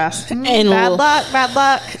wedding dress. And bad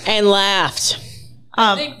luck. And laughed.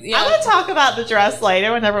 I think, yeah. I'm going to talk about the dress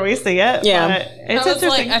later whenever we see it. Yeah. But it's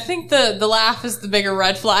interesting. I think the laugh is the bigger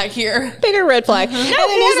red flag here. Bigger red flag. No, he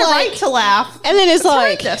had a right to laugh. And then it's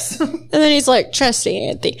like, horrendous. and then he's like, trust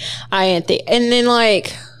Ianthe. And then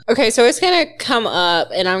like, okay, so it's going to come up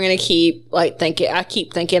and I'm going to keep like thinking, I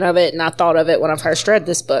keep thinking of it and I thought of it when I first read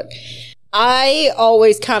this book. I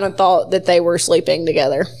always kind of thought that they were sleeping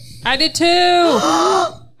together. I did too.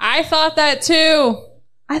 I thought that too.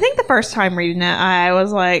 I think the first time reading it, I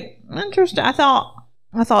was like, interesting. I thought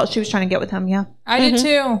she was trying to get with him, yeah. I did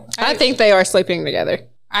too. I think they are sleeping together.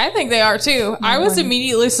 I think they are too. I was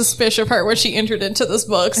immediately suspicious of her when she entered into this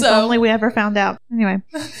book. If So only we ever found out. Anyway.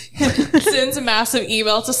 sends a massive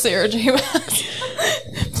email to Sarah J. Maas.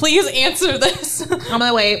 Please answer this. I'm going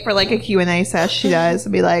to wait for like a Q&A session she does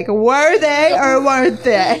and be like, were they or weren't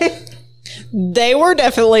they? They were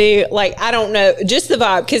definitely like, I don't know, just the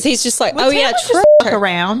vibe because he's just like, Well, oh yeah, Taylor just true.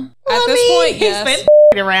 around. At this point, yes. He's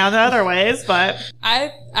been around other ways, but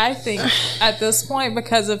I think at this point,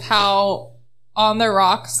 because of how on the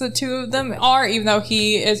rocks the two of them are, even though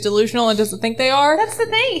he is delusional and doesn't think they are. that's the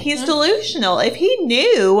thing. He's delusional. If he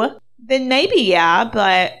knew, then maybe, yeah,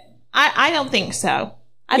 but I don't think so.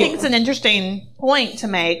 I think it's an interesting point to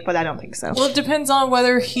make, but I don't think so. Well, it depends on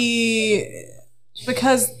whether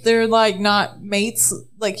because they're like not mates,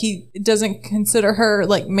 like he doesn't consider her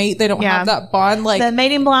like mate. They don't have that bond. Like the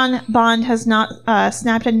mating bond has not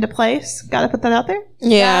snapped into place. Got to put that out there.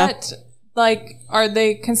 Yeah. that, like, are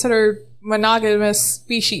they considered monogamous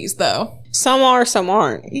species though? Some are, some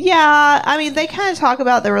aren't. Yeah, I mean, they kind of talk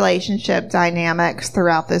about the relationship dynamics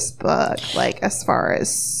throughout this book, like as far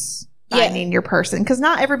as finding your person, because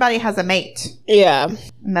not everybody has a mate. Yeah.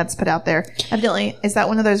 And that's put out there. Evidently, is that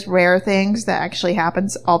one of those rare things that actually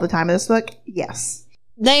happens all the time in this book? Yes.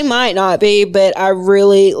 They might not be, but I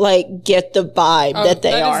really like get the vibe that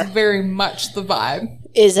they are. That is very much the vibe.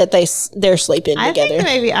 Is that they're sleeping I together. think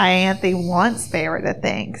maybe Ianthe wants Feyre to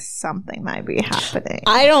think something might be happening.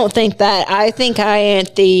 I don't think that. I think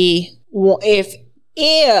Ianthe,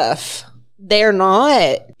 if they're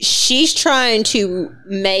not, she's trying to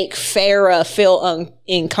make Feyre feel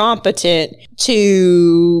incompetent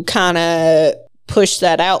to kind of push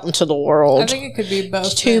that out into the world. I think it could be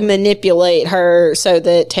both. To manipulate her so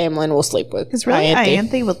that Tamlin will sleep with Because really, Ianthe.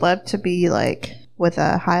 Ianthe would love to be like with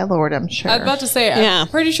a High Lord, I'm sure. I was about to say, Yeah. I'm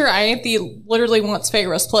pretty sure Ianthe literally wants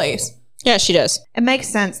Feyre's place. Yeah, she does. It makes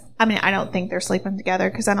sense. I mean, I don't think they're sleeping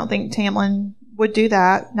together because I don't think Tamlin would do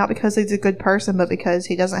that. Not because he's a good person, but because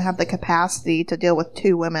he doesn't have the capacity to deal with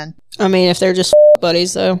two women. I mean, if they're just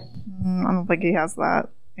buddies, though. I don't think he has that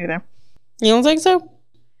either. You don't think so?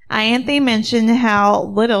 Ianthe mentioned how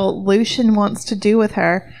little Lucian wants to do with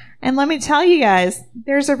her. And let me tell you guys,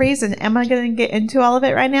 there's a reason. Am I going to get into all of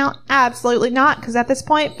it right now? Absolutely not, because at this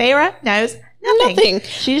point, Feyre knows Nothing.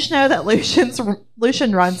 She just know that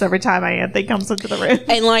Lucian runs every time Ianthe comes into the room.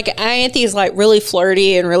 And like Ianthe is like really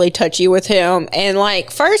flirty and really touchy with him. And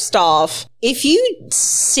like, first off, if you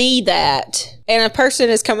see that and a person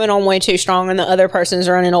is coming on way too strong and the other person's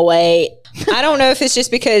running away, I don't know if it's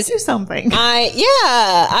just because Do something.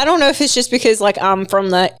 I don't know if it's just because like I'm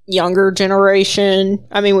from the younger generation.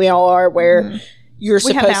 I mean, we all are where you're We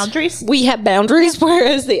supposed have boundaries. We have boundaries,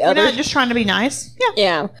 whereas the We're other not just trying to be nice. Yeah.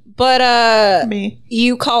 yeah. But Me.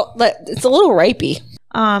 you call that it's a little rapey.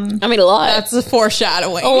 I mean, a lot. That's a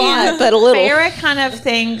foreshadowing. A lot, but a little. Farrah kind of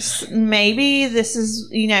thinks maybe this is,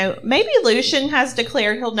 maybe Lucian has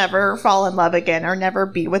declared he'll never fall in love again or never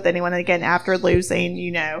be with anyone again after losing,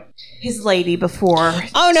 his lady before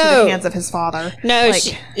Oh, to no. the hands of his father. No, Like,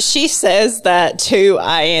 she says that to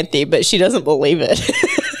Ianthe, but she doesn't believe it.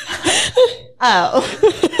 oh.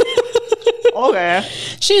 Okay.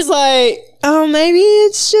 She's like, oh, maybe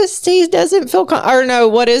it's just he doesn't feel or no,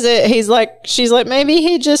 what is it? She's like, maybe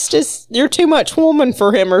he just is, you're too much woman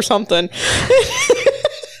for him or something.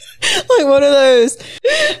 Like one of those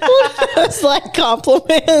like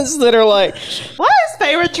compliments that are like, Why is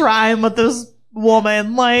Farrah trying with this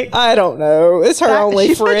woman? Like, I don't know. It's her only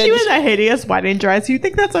she friend. put you in a hideous wedding dress. You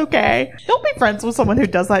think that's okay? Don't be friends with someone who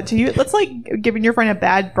does that to you. That's like giving your friend a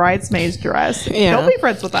bad bridesmaid's dress. Yeah. Don't be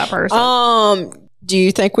friends with that person. Do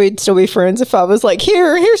you think we'd still be friends if I was like,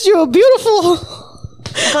 here's you a beautiful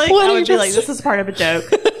I feel like I would be like, this is part of a joke.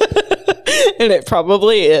 and it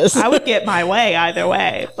probably is. I would get my way either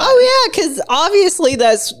way. Oh yeah, because obviously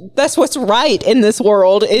that's what's right in this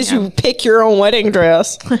world is you pick your own wedding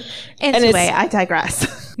dress. Anyway, I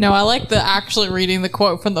digress. No, I like the actually reading the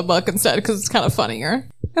quote from the book instead because it's kind of funnier.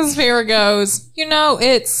 Because Farrah goes,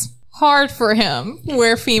 it's hard for him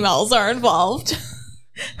where females are involved.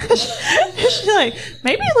 She's like,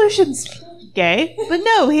 maybe Lucian's gay, but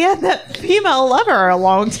no, he had that female lover a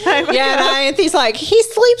long time ago. Yeah, and Ianthe's like, he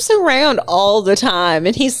sleeps around all the time,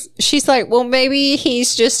 and she's like, well, maybe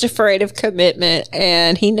he's just afraid of commitment,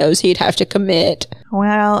 and he knows he'd have to commit.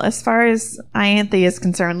 Well, as far as Ianthe is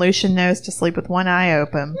concerned, Lucian knows to sleep with one eye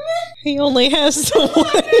open. He only has the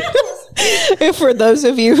one. And for those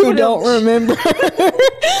of you who don't remember,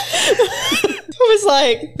 it was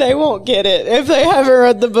like, they won't get it if they haven't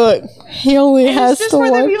read the book. He only has It's just the for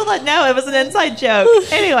the one. people that know it was an inside joke.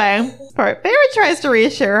 Anyway, Farrah tries to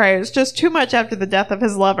reassure her it's just too much after the death of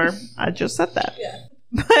his lover. I just said that. Yeah.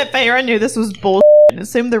 But Farrah knew this was bullshit and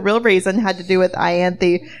assumed the real reason had to do with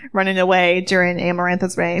Ianthe running away during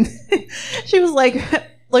Amarantha's reign. She was like,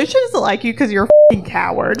 Lucian doesn't like you because you're a f***ing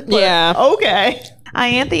coward. But Yeah. okay.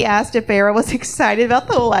 Ianthe asked if Farrah was excited about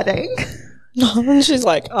the wedding. She's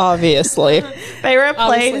like, obviously. Farrah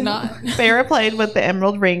Obviously not. Farrah played with the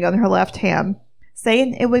emerald ring on her left hand,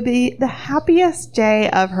 saying it would be the happiest day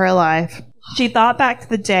of her life. She thought back to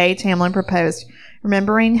the day Tamlin proposed,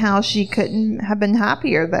 remembering how she couldn't have been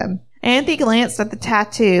happier then. Ianthe glanced at the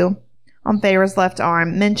tattoo on Farrah's left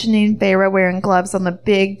arm, mentioning Farrah wearing gloves on the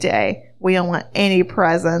big day. We don't want any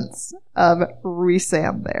presence of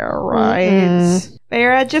Rhysand there, right? Mm-mm.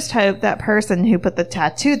 Farrah just hoped that person who put the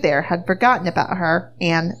tattoo there had forgotten about her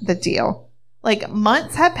and the deal. Like,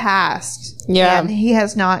 months had passed. Yeah. And he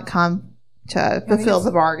has not come to fulfill the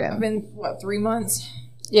It's bargain. been, 3 months?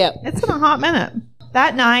 Yep. It's been a hot minute.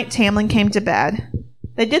 That night, Tamlin came to bed.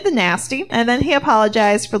 They did the nasty, and then he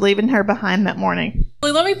apologized for leaving her behind that morning.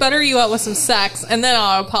 Let me butter you up with some sex, and then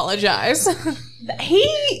I'll apologize.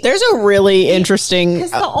 There's a really interesting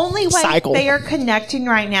Because the only way cycle. they are connecting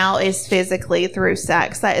right now is physically through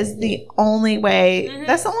sex. That is the only way.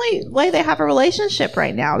 That's the only way they have a relationship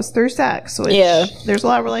right now is through sex. Which, Yeah. there's a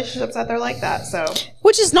lot of relationships out there like that. So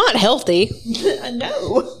which is not healthy.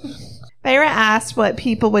 no. Farrah asked what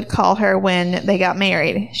people would call her when they got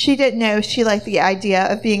married. She didn't know she liked the idea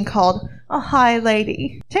of being called a high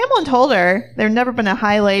lady. Tamlin told her there'd never been a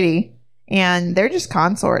high lady, and they're just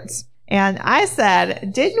consorts. And I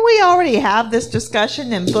said, didn't we already have this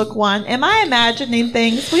discussion in book 1? Am I imagining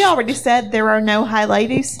things? We already said there are no high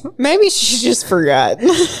ladies. Maybe she just forgot.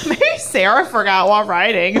 Maybe Sarah forgot while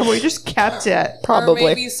writing, and we just kept it. Or Probably.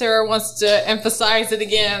 maybe Sarah wants to emphasize it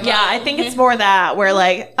again. Yeah, I think it's more that we're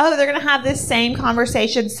like, oh, they're gonna have this same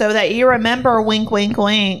conversation so that you remember. Wink, wink,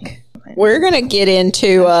 wink. We're gonna get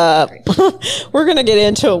into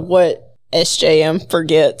what SJM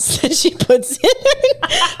forgets that she puts in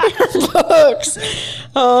her books.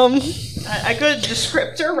 A good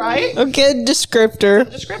descriptor, right? A good descriptor.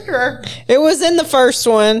 Descriptor. It was in the first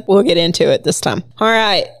one. We'll get into it this time. All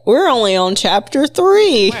right. We're only on chapter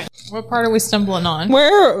 3. What part are we stumbling on?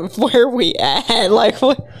 Where are we at? Like,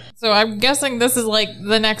 what? So I'm guessing this is like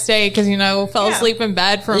the next day because, fell Yeah. asleep in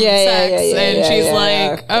bed from Yeah, sex. And she's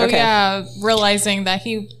like, oh, Okay. yeah, realizing that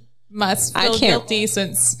he must I feel can't- guilty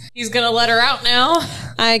since he's going to let her out now.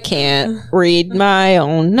 I can't read my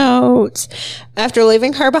own notes. After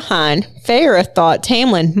leaving her behind, Feyre thought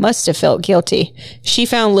Tamlin must have felt guilty. She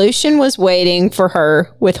found Lucien was waiting for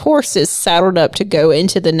her with horses saddled up to go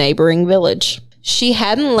into the neighboring village. She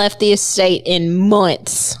hadn't left the estate in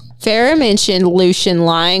months. Feyre mentioned Lucien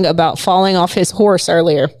lying about falling off his horse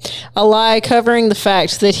earlier, a lie covering the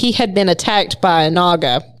fact that he had been attacked by a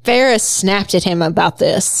Naga. Feyre snapped at him about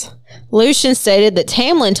this. Lucien stated that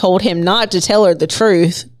Tamlin told him not to tell her the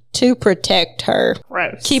truth to protect her.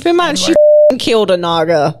 Gross. Keep in mind, she killed a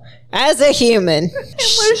Naga as a human. And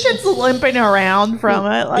Lucian's limping around from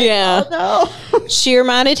it. Like, Yeah. oh no. She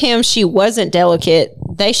reminded him she wasn't delicate.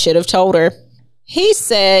 They should have told her. He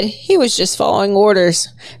said he was just following orders.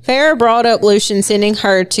 Feyre brought up Lucien sending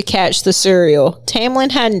her to catch the cereal.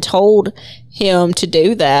 Tamlin hadn't told him to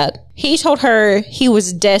do that. He told her he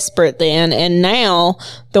was desperate then, and now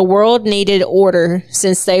the world needed order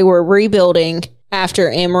since they were rebuilding after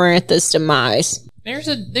Amarantha's demise. There's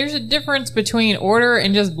a difference between order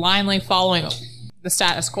and just blindly following the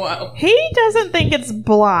status quo. He doesn't think it's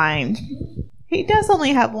blind. He does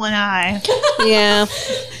only have one eye. Yeah.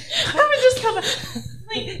 I would just come.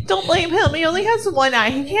 Like, don't blame him. He only has one eye.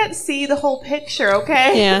 He can't see the whole picture.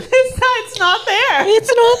 Okay. Yeah. It's not there.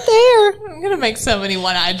 It's not there. I'm going to make so many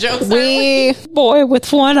one-eyed jokes. We, boy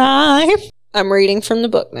with one eye. I'm reading from the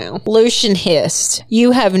book now. Lucien hissed.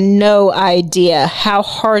 You have no idea how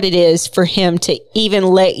hard it is for him to even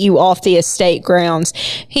let you off the estate grounds.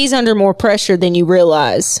 He's under more pressure than you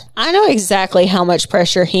realize. I know exactly how much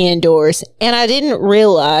pressure he endures, and I didn't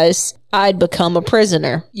realize I'd become a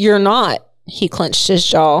prisoner. You're not. He clenched his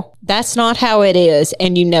jaw. That's not how it is,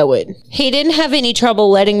 and you know it. He didn't have any trouble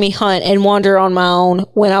letting me hunt and wander on my own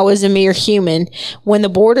when I was a mere human, when the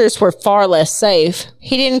borders were far less safe.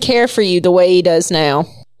 He didn't care for you the way he does now.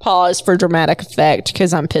 Pause for dramatic effect,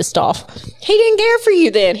 because I'm pissed off. He didn't care for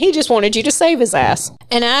you then. He just wanted you to save his ass.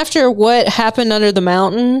 And after what happened under the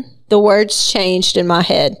mountain, the words changed in my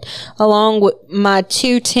head, along with my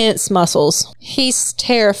two tense muscles. He's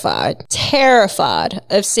terrified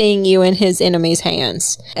of seeing you in his enemy's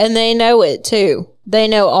hands. And they know it too. They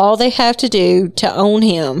know all they have to do to own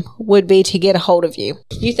him would be to get a hold of you.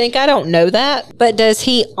 You think I don't know that? But does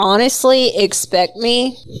he honestly expect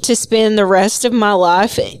me to spend the rest of my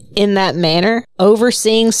life in that manner,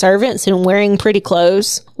 overseeing servants and wearing pretty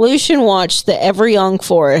clothes? Lucien watched the ever young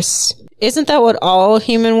Forrest. Isn't that what all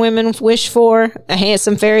human women wish for? A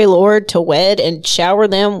handsome fairy lord to wed and shower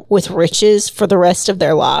them with riches for the rest of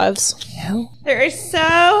their lives? There is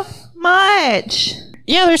so much.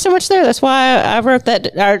 Yeah, there's so much there. That's why I wrote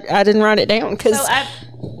that. I didn't write it down because So at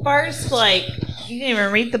first, like, you didn't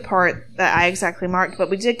even read the part that I exactly marked,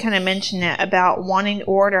 but we did kind of mention it about wanting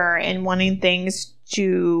order and wanting things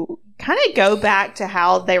to kind of go back to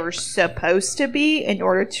how they were supposed to be in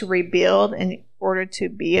order to rebuild and in order to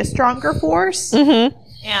be a stronger force. Mm-hmm.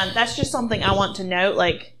 And that's just something I want to note,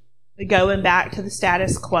 like, going back to the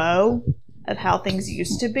status quo of how things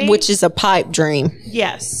used to be. Which is a pipe dream.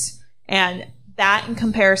 Yes. And that in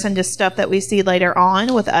comparison to stuff that we see later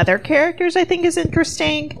on with other characters, I think is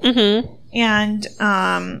interesting. Mm-hmm.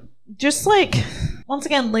 And just like, once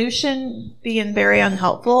again, Lucien being very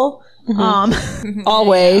unhelpful.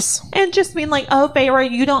 Always. And just being like, oh, Feyre,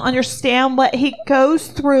 you don't understand what he goes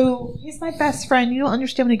through. He's my best friend. You don't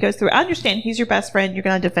understand what he goes through. I understand he's your best friend. You're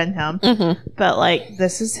going to defend him. Mm-hmm. But, like,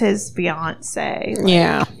 this is his fiance. Like,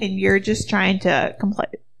 Yeah. And you're just trying to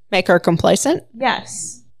Make her complacent?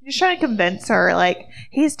 Yes. You're just trying to convince her, like,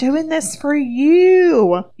 he's doing this for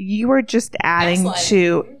you. You were just adding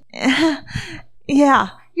to... Yeah.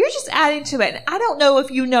 You're just adding to it. I don't know if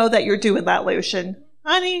you know that you're doing that, Lucien.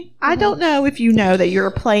 Honey, I don't know if you know that you're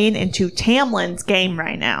playing into Tamlin's game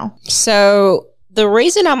right now. So the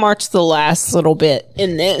reason I marked the last little bit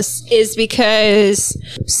in this is because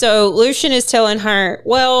Lucien is telling her,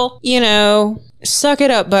 well, suck it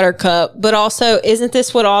up, Buttercup, but also, isn't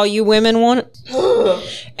this what all you women want?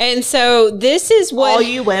 And so this is what All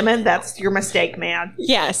you women, that's your mistake, man.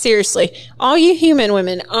 Yeah, seriously. All you human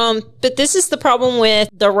women. But this is the problem with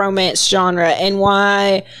the romance genre and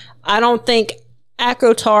why I don't think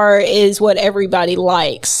ACOTAR is what everybody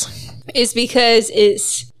likes. Is because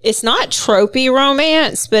it's not tropey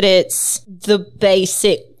romance, but it's the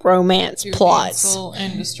basic romance Your plots. damsel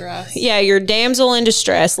in distress. Yeah, you're damsel in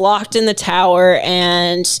distress, locked in the tower,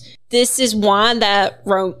 and this is why that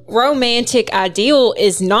romantic ideal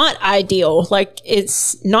is not ideal. Like,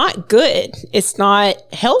 it's not good. It's not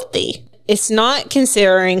healthy. It's not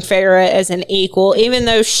considering Farrah as an equal, even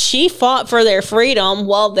though she fought for their freedom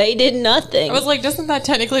while they did nothing. I was like, doesn't that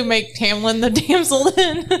technically make Tamlin the damsel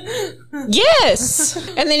then? Yes.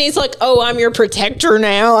 And then he's like, oh, I'm your protector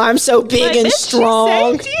now. I'm so big and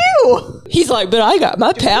strong. She saved you. He's like, but I got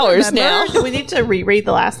my powers now. Remember? We need to reread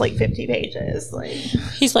the last 50 pages.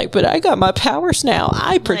 He's like, but I got my powers now.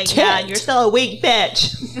 I protect. Yeah, you're still a weak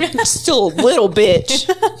bitch. Still a little bitch.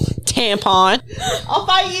 Tampon. I'll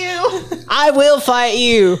fight you. I will fight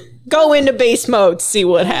you. Go into beast mode. See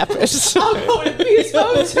what happens. I'll go to beast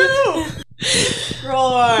mode too.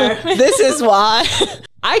 Roar. This is why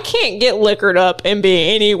I can't get liquored up and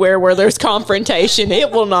be anywhere where there's confrontation.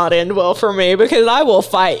 It will not end well for me because I will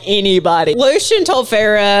fight anybody. Lucian told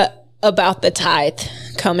Farrah about the tithe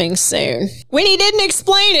coming soon. When he didn't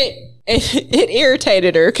explain it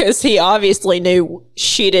irritated her because he obviously knew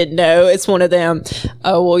she didn't know. It's one of them,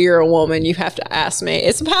 oh, well, you're a woman. You have to ask me.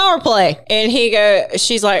 It's a power play. And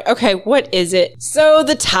she's like, okay, what is it? So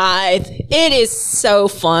the tithe, it is so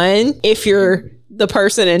fun if you're the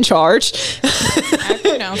person in charge. I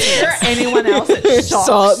pronounce it. Or anyone else that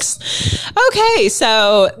Sucks. Okay,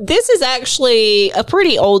 so this is actually a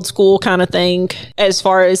pretty old school kind of thing as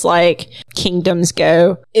far as like kingdoms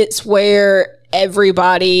go. It's where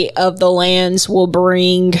everybody of the lands will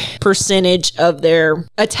bring percentage of their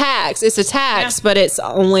attacks. It's a tax, but it's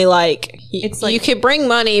only like it's like you could bring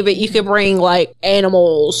money, but you could bring like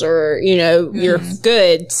animals or, your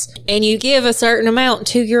goods, and you give a certain amount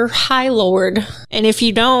to your high lord. And if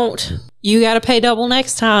you don't, you got to pay double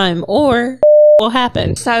next time or will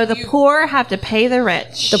happen. So the poor have to pay the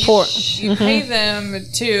rich. The poor. You pay them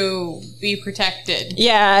to be protected.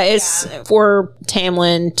 Yeah, it's for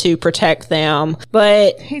Tamlin to protect them,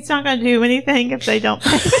 but he's not going to do anything if they don't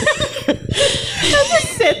pay. He'll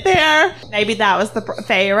just sit there. Maybe that was the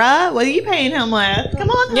Farrah. What are you paying him with? Come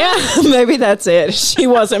on. Yeah, maybe that's it. She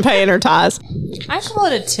wasn't paying her tithes. I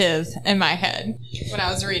called it a tithe in my head when I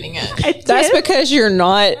was reading it. That's because you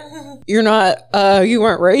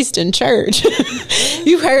weren't raised in church.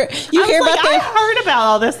 I heard about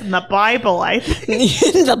all this in the Bible, I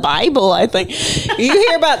think. In the Bible, I think. You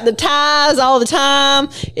hear about the tithes all the time.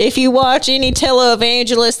 If you watch any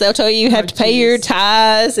televangelist, they'll tell you have to pay your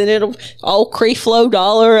tithes, and it'll all Creflo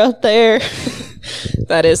Dollar up there.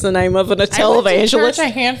 That is the name of a televangelist. I went to church a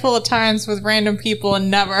handful of times with random people and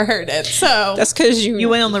never heard it. So that's because you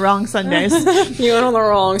went on the wrong Sundays. You went on the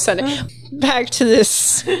wrong Sunday. Back to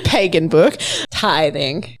this pagan book,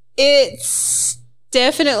 tithing. It's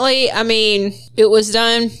definitely, it was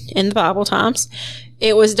done in the Bible times.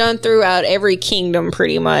 It was done throughout every kingdom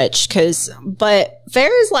pretty much, but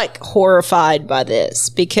Farrah's like horrified by this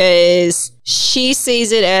because she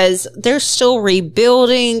sees it as they're still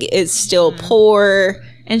rebuilding. It's still poor.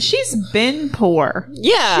 And she's been poor.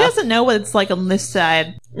 Yeah. She doesn't know what it's like on this side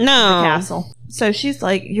of the castle. So she's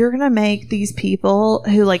like, you're going to make these people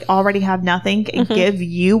who like already have nothing and give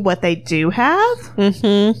you what they do have?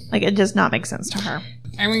 Mm-hmm. Like, it does not make sense to her.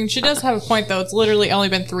 She does have a point, though. It's literally only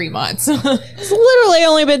been 3 months. It's literally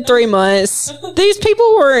only been 3 months. These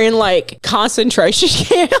people were in like concentration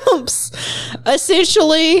camps,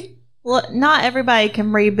 essentially. Well, not everybody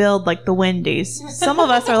can rebuild like the Wendy's. Some of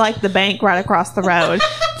us are like the bank right across the road.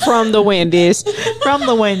 From the Wendy's. From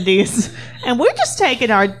the Wendy's. And we're just taking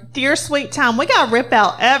our dear sweet time. We got to rip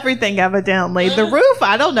out everything, evidently. The roof,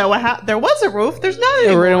 I don't know what happened. There was a roof. There's not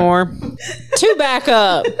anymore. To back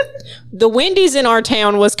up, the Wendy's in our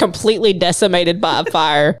town was completely decimated by a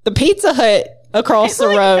fire. The Pizza Hut across the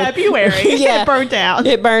road. February. Yeah. It burned down.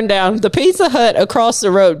 It burned down. The Pizza Hut across the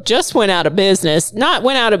road just went out of business. Not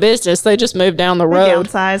went out of business. They just moved down the road.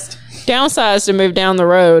 Downsized and moved down the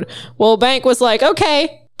road. Well, bank was like,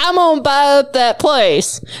 okay, I'm going to buy up that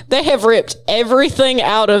place. They have ripped everything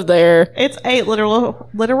out of there. It's a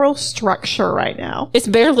literal structure right now. It's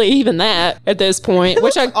barely even that at this point,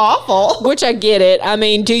 which I awful. Which I get it.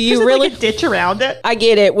 Do you really like a ditch around it? I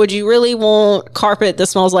get it. Would you really want carpet that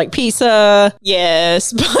smells like pizza?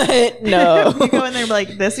 Yes, but no. You go in there and be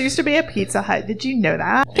like, this used to be a Pizza Hut. Did you know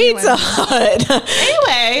that? Pizza Hut.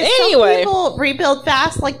 Anyway, some people rebuild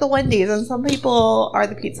fast like the Wendy's, and some people are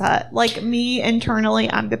the Pizza Hut. Like me, internally,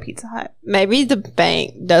 I'm the Pizza Hut. Maybe the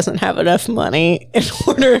bank doesn't have enough money in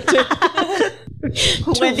order to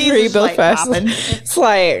rebuild fast. It's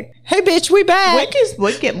like, hey, bitch, we back. Wendy's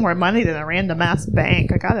would get more money than a random ass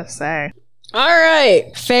bank, I gotta say. All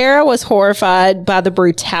right. Farah was horrified by the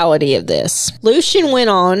brutality of this. Lucian went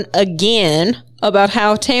on again about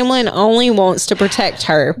how Tamlin only wants to protect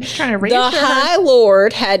her. He's trying to reach The her. High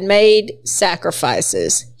Lord had made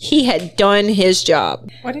sacrifices. He had done his job.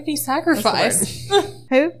 What did he sacrifice?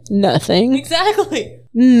 Who? Nothing. Exactly.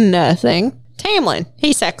 Nothing. Tamlin.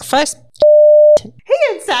 He sacrificed. He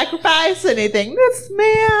didn't sacrifice anything. This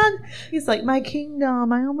man, he's like, my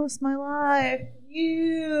kingdom. I almost my life.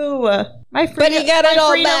 You, my freedom. But he got it my all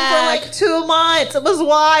freedom back. for like 2 months. It was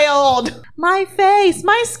wild. My face,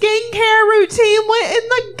 my skincare routine went in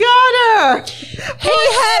the gutter.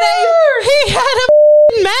 He had a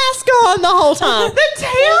mask on the whole time. The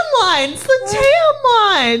tan lines. The tan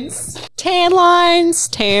lines. Tan lines,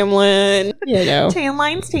 Tamlin, you know, Tan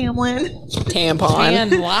lines, Tamlin. tampon.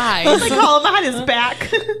 And They lies. call him behind his back.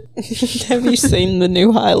 Have you seen the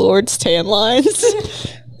new High Lord's tan lines?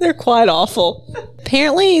 They're quite awful.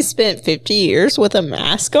 Apparently, he spent 50 years with a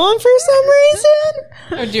mask on for some reason.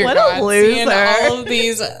 Oh dear What a God! Seeing loser. all of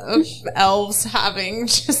these elves having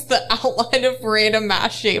just the outline of random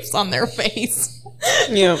mask shapes on their face.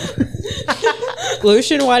 Yeah.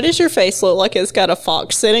 Lucian, why does your face look like it's got a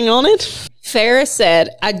fox sitting on it? Farah said,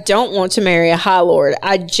 I don't want to marry a High Lord.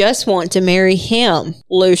 I just want to marry him.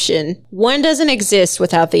 Lucian, one doesn't exist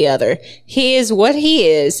without the other. He is what he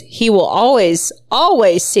is. He will always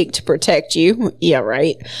seek to protect you. Yeah,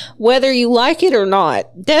 right. Whether you like it or not.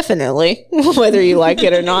 Definitely. Whether you like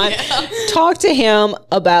it or not. Yeah. Talk to him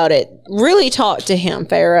about it. Really talk to him,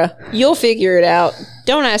 Farah. You'll figure it out.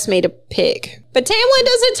 Don't ask me to pick. But Tamlin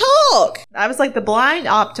doesn't talk. I was like the blind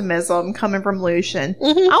optimism coming from Lucian. I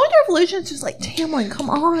wonder if Lucian's just like, Tamlin, come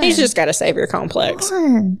on. He's just got a savior complex.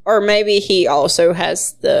 Come on. Or maybe he also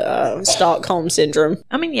has the Stockholm syndrome.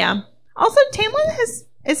 I mean, yeah. Also, Tamlin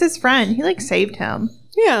is his friend. He like saved him.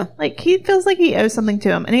 Yeah. Like he feels like he owes something to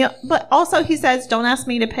him. But also he says, don't ask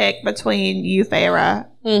me to pick between you, Farah,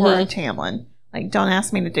 or Tamlin. Like, don't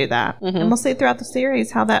ask me to do that. And we'll see throughout the series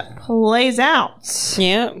how that plays out.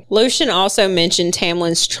 Yeah. Lucian also mentioned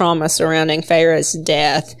Tamlin's trauma surrounding Farah's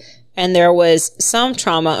death, and there was some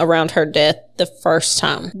trauma around her death the first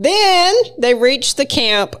time. Then they reached the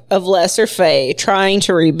camp of Lesser Fae, trying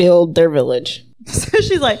to rebuild their village. So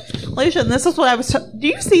she's like, Lucian, this is what I was do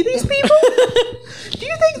you see these people? Do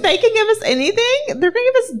you think they can give us anything? They're going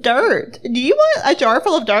to give us dirt. Do you want a jar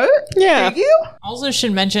full of dirt? Yeah. Do you? Also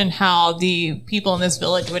should mention how the people in this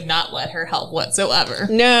village would not let her help whatsoever.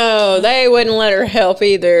 No, they wouldn't let her help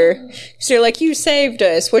either. So they're like, you saved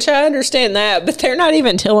us, which I understand that, but they're not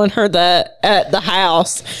even telling her that at the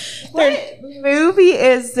house. What movie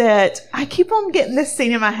is it? I keep on getting this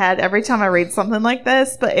scene in my head every time I read something like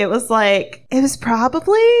this, but it was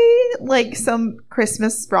probably like some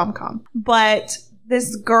Christmas rom-com. But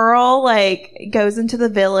this girl like goes into the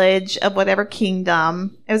village of whatever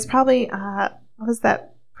kingdom. It was probably what was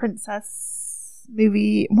that princess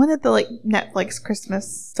movie? One of the like Netflix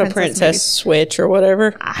Christmas The Princess movies. Switch or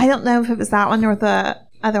whatever. I don't know if it was that one or the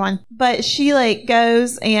other one, but she like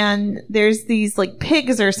goes and there's these like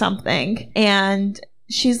pigs or something, and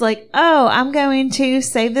she's like, oh, I'm going to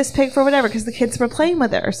save this pig for whatever because the kids were playing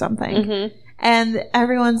with it or something. And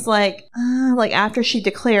everyone's like after she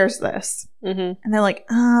declares this, and they're like,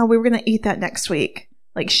 we were gonna eat that next week.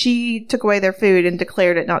 Like she took away their food and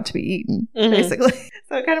declared it not to be eaten, basically.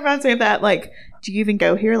 So it kind of reminds me of that, like, do you even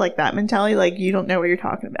go here, like that mentality, like you don't know what you're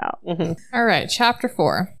talking about. All right, chapter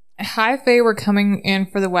 4. High Fae were coming in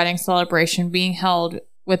for the wedding celebration being held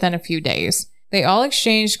within a few days. They all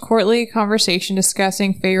exchanged courtly conversation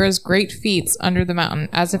discussing Farah's great feats under the mountain,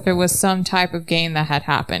 as if it was some type of game that had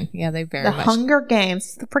happened. Yeah, they very The much... Hunger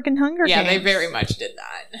Games. The freaking Hunger Games. Yeah, they very much did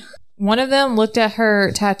that. One of them looked at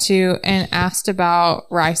her tattoo and asked about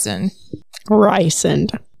Rysand.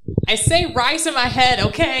 Rysand. I say rice in my head,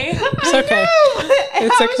 okay? It's okay. I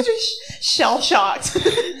was just shell shocked.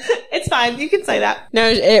 It's fine. You can say that. No,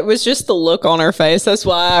 it was just the look on her face. That's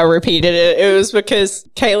why I repeated it. It was because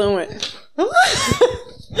Kaylin went... That's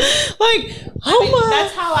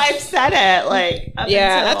how I've said it. Like,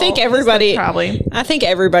 Yeah, I think everybody I think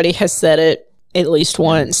everybody has said it at least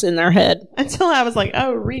once in their head. until I was like,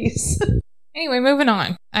 oh, Reese. Anyway, moving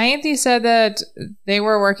on. Ianthe said that they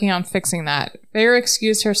were working on fixing that. Farah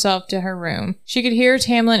excused herself to her room. She could hear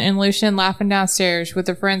Tamlin and Lucian laughing downstairs with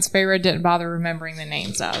the friends Farah didn't bother remembering the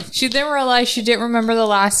names of. She then realized she didn't remember the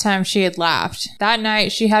last time she had laughed. That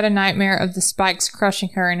night, she had a nightmare of the spikes crushing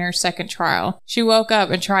her in her second trial. She woke up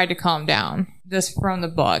and tried to calm down. This from the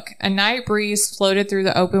book. A night breeze floated through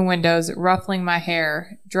the open windows, ruffling my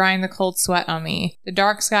hair, drying the cold sweat on me. The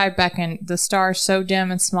dark sky beckoned, the stars so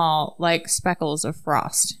dim and small, like speckles of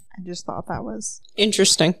frost. A I just thought that was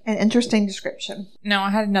Interesting. an interesting description. No,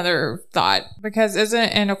 I had another thought. Because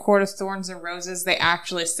isn't in A Court of Thorns and Roses, they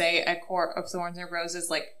actually say A Court of Thorns and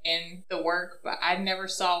Roses, like, in the work, but I never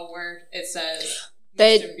saw where it says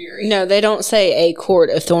Mr. Fury. No, they don't say A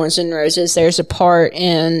Court of Thorns and Roses. There's a part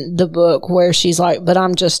in the book where she's like, but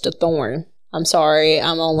I'm just a thorn. I'm sorry,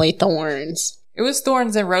 I'm only thorns. It was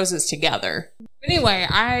Thorns and Roses together. Anyway,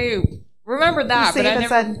 I remember that, but I never...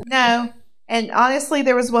 said no. And honestly,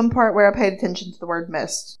 there was one part where I paid attention to the word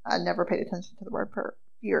mist. I never paid attention to the word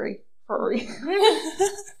fury. Furry.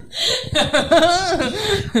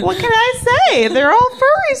 What can I say? They're all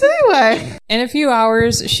furries anyway. In a few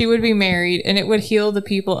hours, she would be married, and it would heal the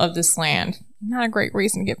people of this land. Not a great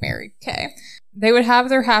reason to get married. Okay. They would have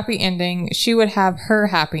their happy ending. She would have her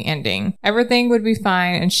happy ending. Everything would be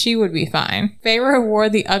fine, and she would be fine. Feyre wore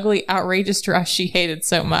the ugly, outrageous dress she hated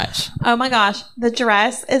so much. Oh my gosh. The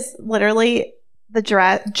dress is literally the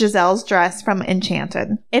dress, Giselle's dress from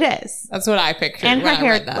Enchanted. It is. That's what I pictured. And her when I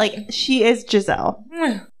hair, read that. like, she is Giselle.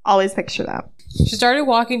 Always picture that. She started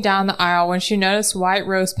walking down the aisle when she noticed white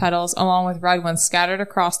rose petals along with red ones scattered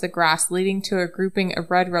across the grass, leading to a grouping of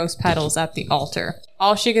red rose petals at the altar.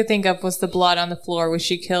 All she could think of was the blood on the floor where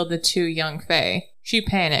she killed the 2 young fae. She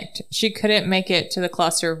panicked. She couldn't make it to the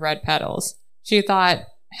cluster of red petals. She thought,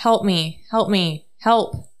 help me, help me,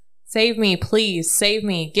 help. Save me, please, save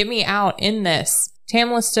me, get me out in this.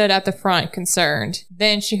 Tamlin stood at the front, concerned.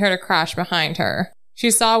 Then she heard a crash behind her. She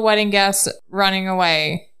saw wedding guests running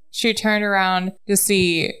away. She turned around to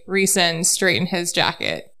see Rhysand straighten his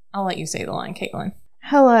jacket. I'll let you say the line, Caitlin.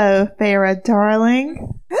 Hello, Feyre,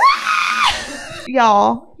 darling.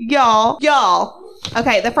 Y'all.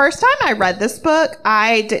 Okay, the first time I read this book,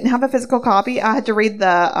 I didn't have a physical copy. I had to read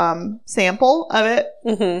the sample of it,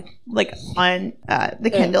 like on the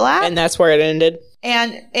Kindle app. And that's where it ended.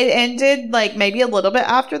 And it ended like maybe a little bit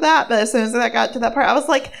after that, but as soon as I got to that part, I was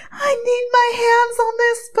like, I need my hands on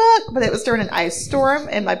this book. But it was during an ice storm,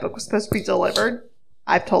 and my book was supposed to be delivered.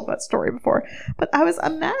 I've told that story before, but I was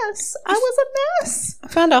a mess. I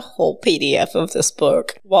found a whole PDF of this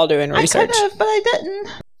book while doing research. I could have, but I didn't.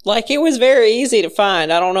 Like, it was very easy to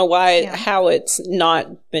find. I don't know how it's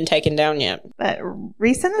not been taken down yet. But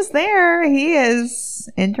Rhysand is there. He is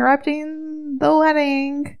interrupting the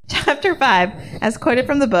wedding. Chapter 5, as quoted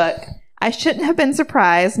from the book, I shouldn't have been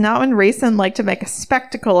surprised, not when Rhysand liked to make a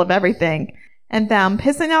spectacle of everything, and found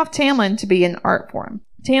pissing off Tamlin to be an art form.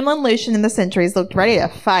 Tamlin, Lucien, and the sentries looked ready to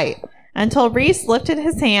fight, until Rhys lifted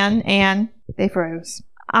his hand and they froze.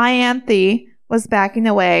 Ianthe was backing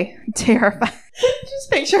away, terrified.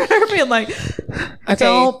 Just picture her being like,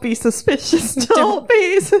 don't be suspicious. Don't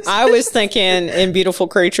be suspicious. I was thinking in Beautiful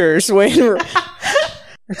Creatures when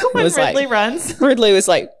Ridley runs. Ridley was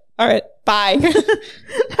like, all right, bye.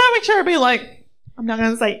 I picture her being like, I'm not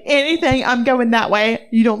going to say anything. I'm going that way.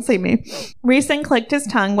 You don't see me. Rhysand clicked his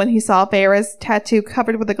tongue when he saw Feyre's tattoo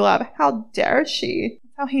covered with a glove. How dare she?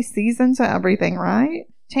 That's how he sees into everything, right?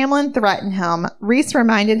 Tamlin threatened him. Rhys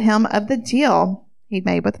reminded him of the deal he'd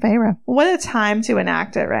made with Feyre. What a time to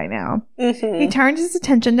enact it right now. He turned his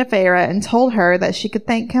attention to Feyre and told her that she could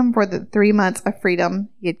thank him for the 3 months of freedom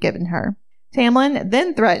he had given her. Tamlin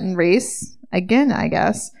then threatened Rhys, again I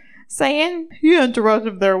guess, saying, he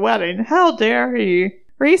interrupted their wedding. How dare he?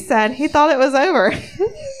 Rhys said he thought it was over. He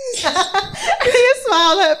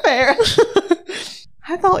smiled at Feyre.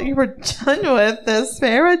 I thought you were done with this,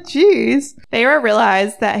 Feyre. Jeez. Feyre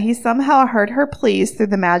realized that he somehow heard her pleas through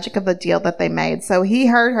the magic of the deal that they made. So he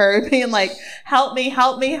heard her being like, help me,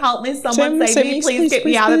 help me, help me. Someone save me. Please get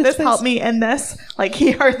me out of this. Help me in this. Like,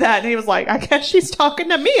 he heard that and he was like, I guess she's talking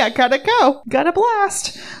to me. I gotta go. Gotta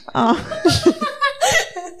blast.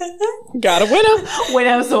 Got a winnow.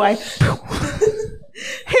 Winnow's away.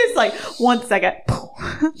 He's like, 1 second.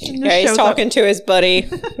 Yeah, he's talking to his buddy.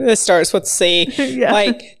 This starts with C. Yeah.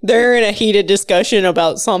 Like, they're in a heated discussion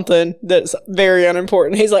about something that's very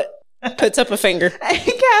unimportant. He's like, puts up a finger.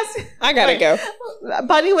 Cass, I gotta go.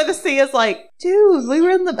 Buddy with a C is like, dude, we were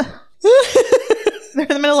in the... They're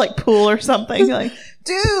in the middle of like pool or something. You're like,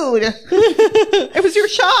 dude, it was your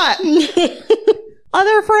shot.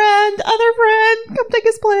 Other friend, come take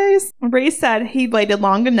his place. Rhys said he'd waited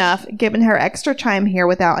long enough, given her extra time here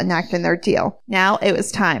without enacting their deal. Now it was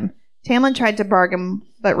time. Tamlin tried to bargain,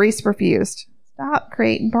 but Rhys refused. Stop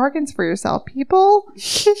creating bargains for yourself, people.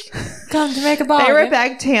 Come to make a bargain. Feyre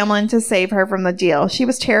begged Tamlin to save her from the deal. She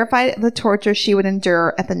was terrified of the torture she would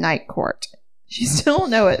endure at the night court. She still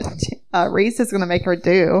don't know what Rhys is going to make her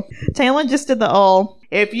do. Tamlin just did the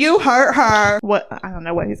if you hurt her, what? I don't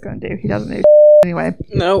know what he's going to do. He doesn't do. anyway.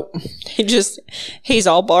 Nope. He's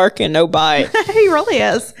all bark and no bite. He really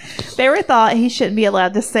is. Feyre thought he shouldn't be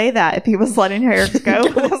allowed to say that if he was letting her go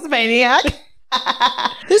with this maniac.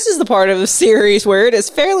 This is the part of the series where it is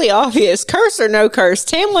fairly obvious, curse or no curse,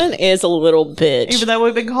 Tamlin is a little bitch. Even though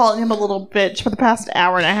we've been calling him a little bitch for the past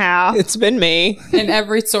hour and a half. It's been me. In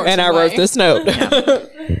every sort And of I way. wrote this note.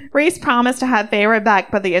 Rhys promised to have Feyre back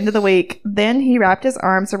by the end of the week. Then he wrapped his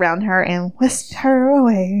arms around her and whisked her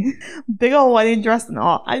away. Big old wedding dress and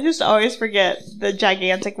all. I just always forget the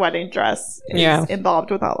gigantic wedding dress is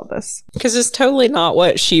involved with all of this. Because it's totally not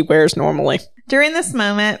what she wears normally. During this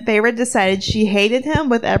moment, Feyre decided she hated him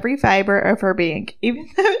with every fiber of her being, even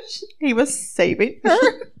though he was saving her.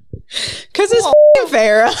 Because it's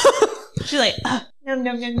Feyre. She's like,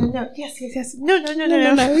 no, yes, no.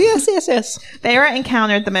 Yes. Feyre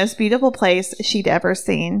encountered the most beautiful place she'd ever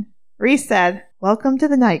seen. Rhys said, "Welcome to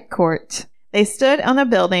the Night Court." They stood on a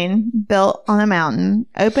building built on a mountain,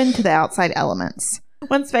 open to the outside elements.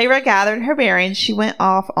 Once Feyre gathered her bearings, she went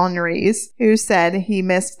off on Rhys, who said he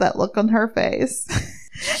missed that look on her face.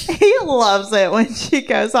 He loves it when she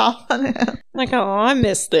goes off on him. Like, oh, I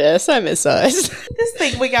miss this. I miss us. This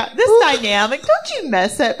thing we got, this dynamic, don't you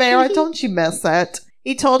miss it, Feyre? Don't you miss it?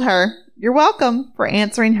 He told her, "You're welcome," for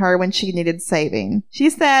answering her when she needed saving. She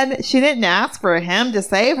said she didn't ask for him to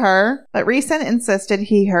save her, but Rhys insisted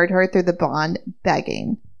he heard her through the bond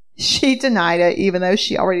begging. She denied it, even though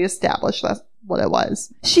she already established that's what it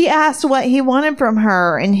was. She asked what he wanted from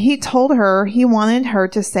her, and he told her he wanted her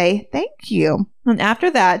to say thank you. And after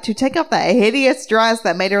that, to take off that hideous dress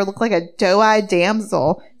that made her look like a doe-eyed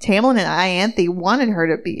damsel Tamlin and Ianthe wanted her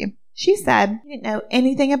to be. She said she didn't know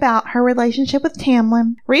anything about her relationship with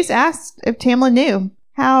Tamlin. Rhys asked if Tamlin knew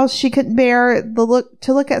how she couldn't bear to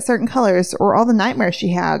look at certain colors, or all the nightmares she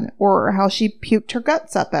had, or how she puked her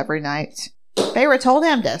guts up every night. Feyre told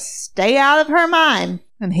him to stay out of her mind,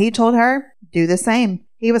 and he told her do the same.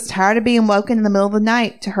 He was tired of being woken in the middle of the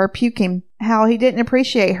night to her puking, how he didn't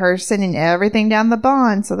appreciate her sending everything down the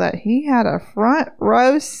bond so that he had a front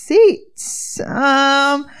row seat.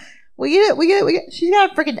 We get it. She's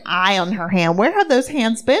got a freaking eye on her hand. Where have those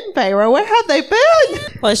hands been, Feyre? Where have they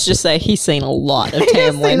been? Let's just say he's seen a lot of He's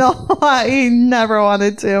seen Tamlin. a lot. He never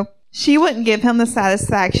wanted to. She wouldn't give him the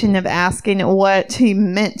satisfaction of asking what he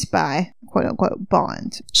meant by quote-unquote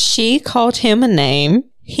bond. She called him a name.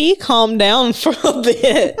 He calmed down for a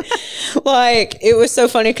bit. Like, it was so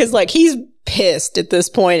funny because, like, he's pissed at this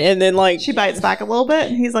point, and then, like, She bites back a little bit,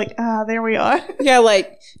 and he's like, there we are. yeah,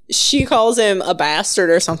 like, she calls him a bastard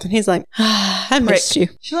or something. He's like, I missed you.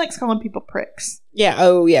 She likes calling people pricks. Yeah,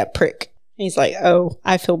 oh, yeah, prick. He's like, oh,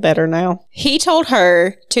 I feel better now. He told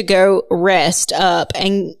her to go rest up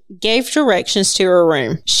and gave directions to her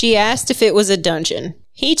room. She asked if it was a dungeon.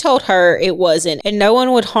 He told her it wasn't, and no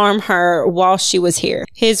one would harm her while she was here.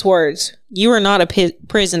 His words, "You are not a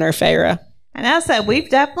prisoner, Feyre." And as I said, we've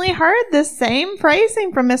definitely heard the same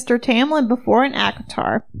phrasing from Mr. Tamlin before in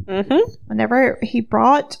ACOTAR. Mm-hmm. Whenever he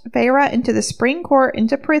brought Feyre into the Spring Court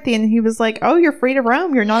into Prythian, he was like, "Oh, you're free to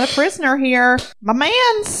roam. You're not a prisoner here. My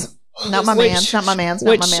man's." Not my man's.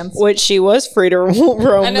 Which she was free to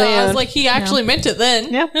roam. I know, I then. was like, he actually meant it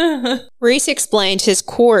then. Yeah. Rhys explained his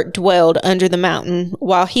court dwelled under the mountain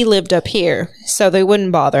while he lived up here, so they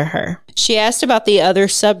wouldn't bother her. She asked about the other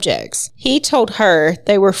subjects. He told her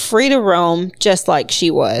they were free to roam just like she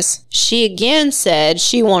was. She again said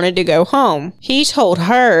she wanted to go home. He told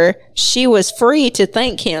her she was free to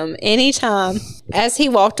thank him anytime. As he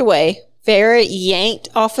walked away, Feyre yanked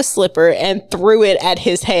off a slipper and threw it at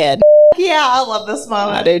his head. Yeah, I love this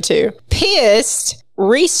moment. I do too. Pissed,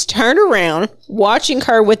 Rhys turned around, watching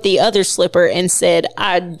her with the other slipper, and said,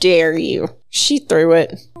 "I dare you." She threw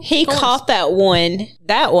it. He caught that one,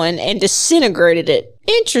 and disintegrated it.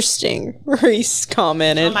 Interesting, Rhys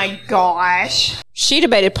commented. Oh my gosh. She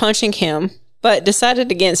debated punching him, but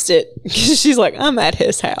decided against it because she's like, I'm at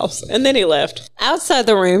his house. And then he left. Outside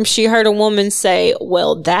the room, she heard a woman say,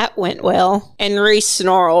 "Well, that went well." And Rhys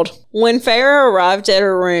snarled. When Feyre arrived at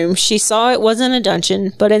her room, she saw it wasn't a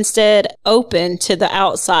dungeon, but instead open to the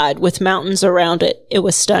outside with mountains around it. It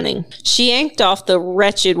was stunning. She yanked off the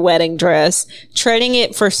wretched wedding dress, trading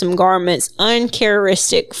it for some garments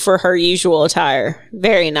uncharacteristic for her usual attire.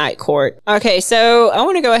 Very night court. Okay, so I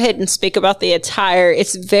want to go ahead and speak about the attire.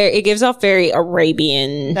 It gives off very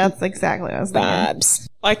Arabian That's exactly what I was thinking. vibes.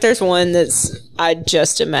 Like, there's one that's, I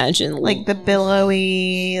just imagine. Like the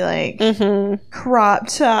billowy, crop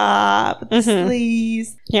top, with the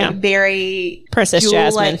sleeves. Yeah. Like very Princess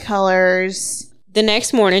Jasmine. jewel-like colors. The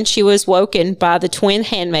next morning, she was woken by the twin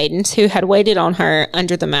handmaidens who had waited on her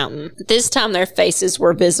under the mountain. This time, their faces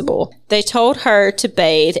were visible. They told her to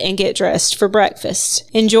bathe and get dressed for breakfast.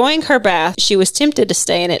 Enjoying her bath, she was tempted to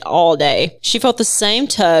stay in it all day. She felt the same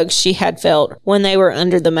tug she had felt when they were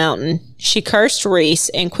under the mountain. She cursed Rhys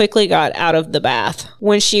and quickly got out of the bath.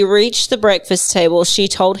 When she reached the breakfast table, she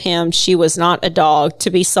told him she was not a dog to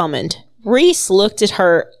be summoned. Rhys looked at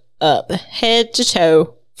her up, head to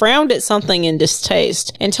toe, frowned at something in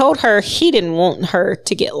distaste, and told her he didn't want her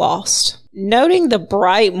to get lost. Noting the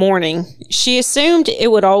bright morning, she assumed it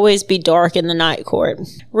would always be dark in the night court.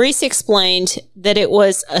 Rhys explained that it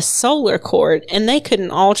was a solar court and they couldn't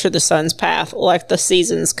alter the sun's path like the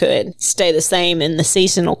seasons could, stay the same in the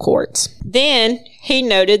seasonal courts. Then he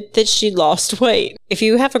noted that she'd lost weight. If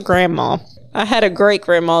you have a grandma, I had a great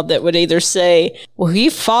grandma that would either say, well,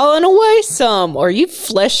 you've fallen away some, or you've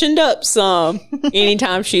fleshened up some,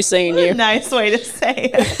 anytime she's seen you. Nice way to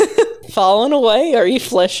say it. Fallen away, or you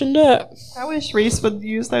fleshened up? I wish Rhys would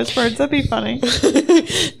use those words. That'd be funny.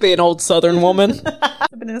 Be an old Southern woman.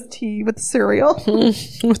 Sipping his tea with cereal.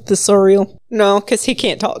 With the cereal. No, because he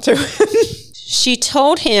can't talk to him. She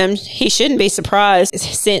told him he shouldn't be surprised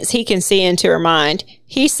since he can see into her mind.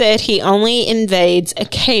 He said he only invades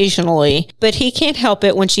occasionally, but he can't help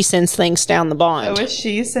it when she sends things down the bond. So is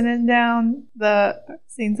she sending down the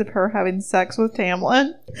scenes of her having sex with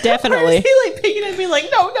Tamlin? Definitely. Or is he like peeking at me like,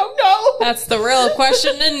 no, no, no? That's the real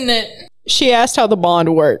question, isn't it? She asked how the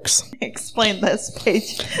bond works. Explain this,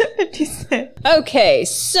 page 56. Okay,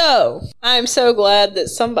 so I'm so glad that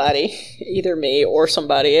somebody, either me or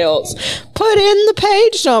somebody else, put in the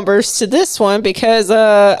page numbers to this one because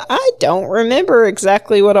I don't remember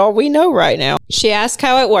exactly what all we know right now. She asked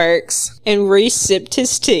how it works, and Rhys sipped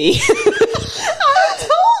his tea. I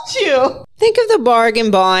told you. Think of the bargain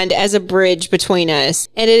bond as a bridge between us,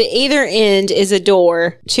 and at either end is a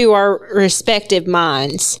door to our respective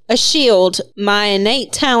minds. A shield, my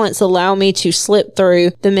innate talents allow me to slip through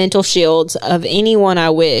the mental shields of anyone I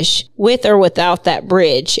wish, with or without that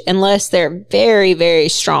bridge, unless they're very, very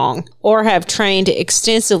strong, or have trained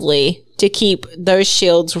extensively to keep those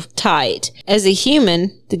shields tight. As a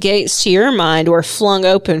human, the gates to your mind were flung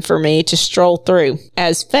open for me to stroll through.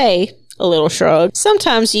 As Fae, a little shrug.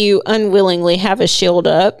 Sometimes you unwillingly have a shield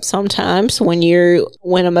up. Sometimes when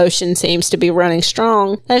emotion seems to be running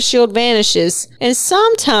strong, that shield vanishes. And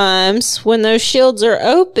sometimes when those shields are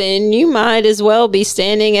open, you might as well be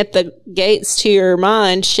standing at the gates to your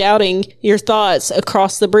mind, shouting your thoughts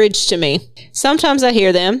across the bridge to me. Sometimes I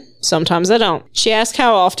hear them. Sometimes I don't. She asks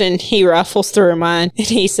how often he rifles through her mind, and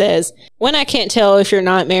he says, when I can't tell if your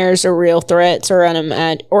nightmares are real threats or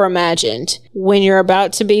imagined. When you're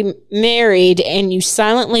about to be married and you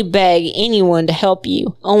silently beg anyone to help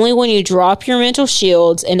you. Only when you drop your mental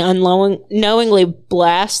shields and unknowingly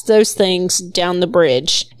blast those things down the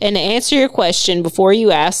bridge. And to answer your question before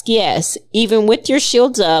you ask, yes, even with your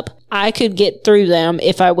shields up, I could get through them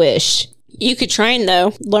if I wished. You could train,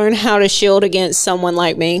 though. Learn how to shield against someone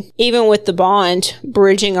like me, even with the bond,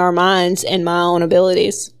 bridging our minds and my own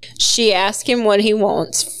abilities. She asks him what he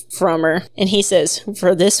wants from her, and he says,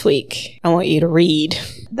 for this week, I want you to read.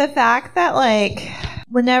 The fact that, like,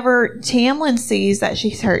 whenever Tamlin sees that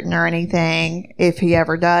she's hurting or anything, if he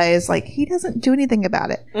ever does, like, he doesn't do anything about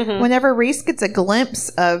it. Mm-hmm. Whenever Rhys gets a glimpse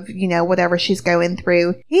of, whatever she's going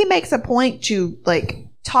through, he makes a point to, like,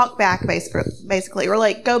 talk back basically, or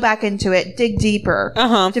like go back into it, dig deeper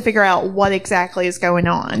to figure out what exactly is going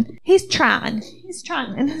on. He's trying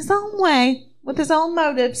in his own way with his own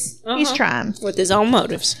motives. He's trying with his own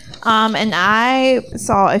motives. And I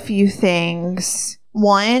saw a few things.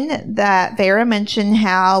 One, that Vera mentioned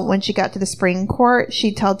how when she got to the spring court,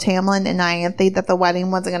 she told Tamlin and Ianthe that the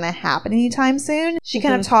wedding wasn't going to happen anytime soon. She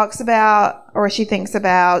kind of talks about, or she thinks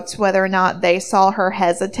about, whether or not they saw her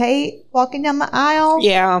hesitate walking down the aisle.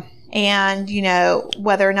 Yeah. And,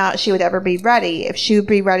 whether or not she would ever be ready. If she would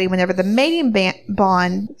be ready whenever the mating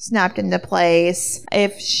bond snapped into place.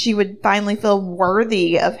 If she would finally feel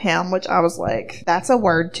worthy of him, which I was like, that's a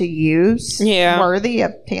word to use. Yeah. Worthy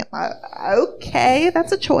of okay,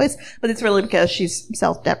 that's a choice. But it's really because she's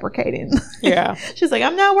self-deprecating. Yeah. She's like,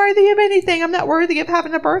 I'm not worthy of anything. I'm not worthy of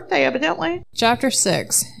having a birthday, evidently. Chapter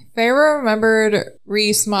 6. Feyre remembered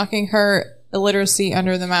Rhys mocking her illiteracy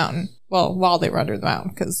under the mountain. while they were under the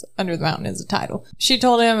mountain, because Under the Mountain is a title. She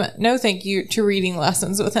told him no thank you to reading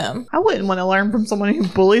lessons with him. I wouldn't want to learn from someone who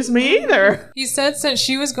bullies me either. He said since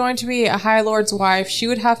she was going to be a High Lord's wife, she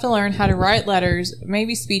would have to learn how to write letters,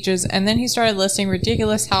 maybe speeches, and then he started listing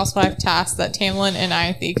ridiculous housewife tasks that Tamlin and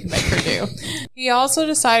Ianthe could make her do. He also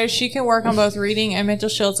decided she can work on both reading and mental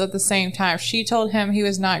shields at the same time. She told him he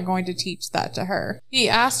was not going to teach that to her. He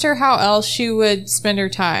asked her how else she would spend her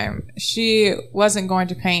time. She wasn't going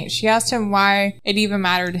to paint. She asked him why it even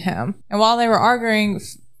mattered to him. And while they were arguing,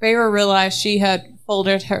 Feyre realized she had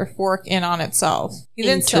folded her fork in on itself. He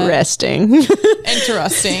then Interesting.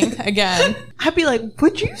 Interesting. Again. I'd be like,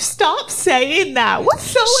 would you stop saying that? What's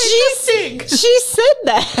so interesting? She said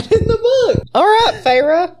that in the book. All right,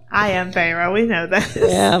 Feyre. I am Feyre. We know that.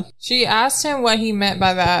 Yeah. She asked him what he meant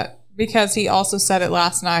by that, because he also said it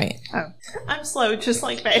last night. Oh, I'm slow, just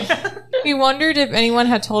like Feyre. He wondered if anyone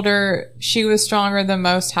had told her she was stronger than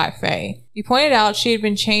most High Fae. He pointed out she had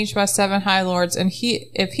been changed by 7 High Lords, and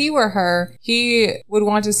if he were her, he would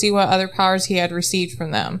want to see what other powers he had received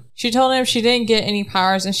from them. She told him she didn't get any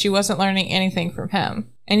powers and she wasn't learning anything from him.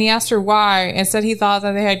 And he asked her why, and said he thought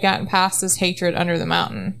that they had gotten past this hatred under the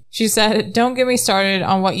mountain. She said, "Don't get me started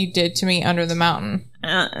on what you did to me under the mountain."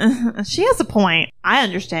 She has a point. I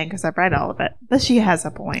understand because I've read all of it, but she has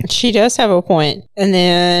a point. She does have a point. And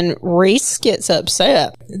then Rhys gets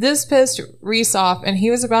upset. This pissed Rhys off, and he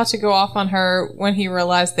was about to go off on her when he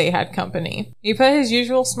realized they had company. He put his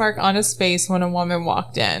usual smirk on his face when a woman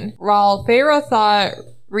walked in. While Feyre thought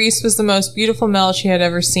Rhys was the most beautiful male she had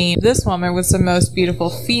ever seen, this woman was the most beautiful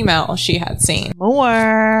female she had seen.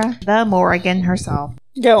 The Morrigan herself.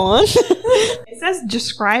 Go on. It says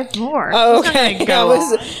describe more. Oh, okay.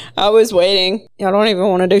 I was waiting. Y'all don't even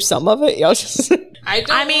want to do some of it. Y'all just I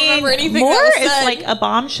don't remember anything Moore that was is said. like a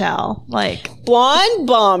bombshell. Like, blonde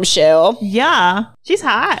bombshell. yeah, she's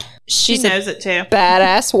hot. She She's a knows it too.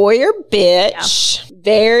 badass warrior bitch.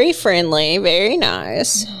 Very friendly. Very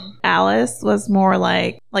nice. Alice was more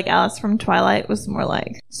like Alice from Twilight was more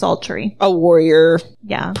like sultry. A warrior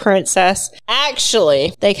Yeah. princess.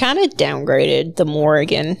 Actually, they kind of downgraded the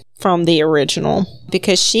Morrigan from the original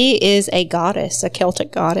because she is a goddess, a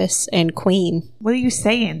Celtic goddess and queen. What are you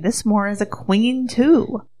saying? This Moore is a queen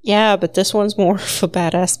too. Yeah, but this one's more of a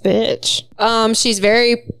badass bitch. She's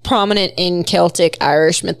very prominent in Celtic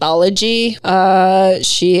Irish mythology.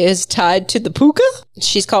 She is tied to the puka.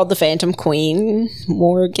 She's called the Phantom Queen,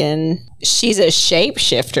 Morrigan. She's a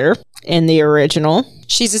shapeshifter in the original.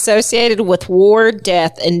 She's associated with war,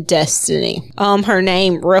 death, and destiny. Her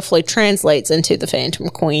name roughly translates into the Phantom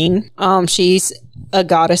Queen. She's a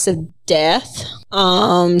goddess of death.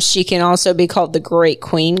 She can also be called the Great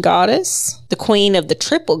Queen Goddess, the Queen of the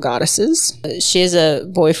Triple Goddesses. She has a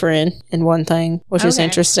boyfriend in one thing, which is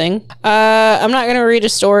interesting. I'm not going to read a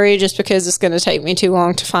story just because it's going to take me too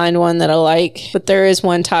long to find one that I like. But there is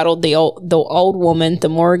one titled The Old Woman, the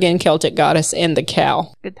Morrigan Celtic Goddess, and the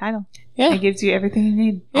Cow. Good title. Yeah. It gives you everything you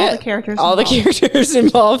need. Yeah. All the characters. All the involved. characters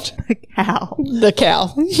involved. The cow. The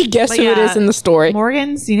cow. Guess But who it yeah, is in the story.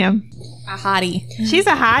 Morgan's, A hottie. she's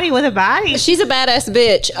a hottie with a body. She's a badass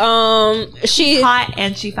bitch. She Hot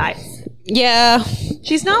and she fights. yeah.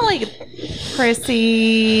 She's not like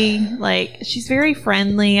prissy. Like, she's very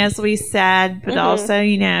friendly, as we said, but also,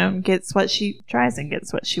 gets what she tries and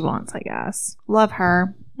gets what she wants, I guess. Love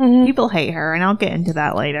her. People hate her, and I'll get into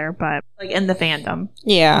that later, but like in the fandom,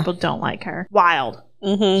 Yeah. people don't like her. Wild.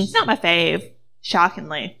 She's not my fave,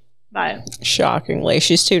 shockingly, but Shockingly,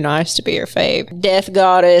 she's too nice to be her fave. Death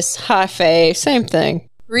goddess, high fae, same thing.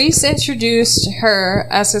 Rhys introduced her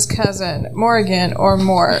as his cousin, Morrigan, or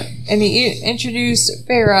Moore, and he introduced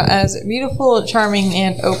Feyre as beautiful, charming,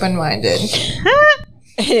 and open-minded.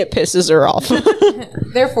 And it pisses her off.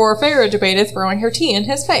 Therefore, Feyre debated throwing her tea in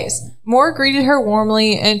his face. Moore greeted her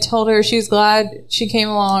warmly and told her she was glad she came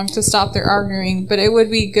along to stop their arguing, but it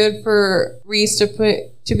would be good for Rhys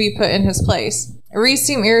to be put in his place. Rhys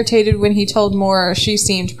seemed irritated when he told Moore she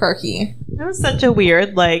seemed perky. that was such a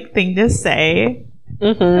weird thing to say.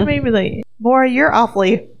 Maybe like, Moore, you're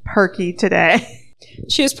awfully perky today.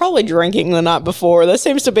 She was probably drinking the night before. That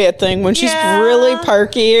seems to be a thing. When she's Yeah. really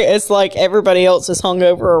perky, it's like everybody else is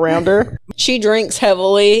hungover around her. She drinks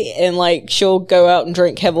heavily, and she'll go out and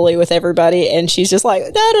drink heavily with everybody, and she's just like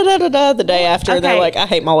da da da da da the day after. And they're Okay. like, I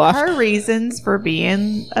hate my life. Her reasons for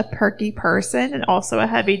being a perky person and also a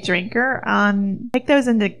heavy drinker, take those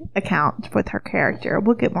into account with her character.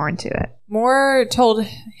 We'll get more into it. Moore told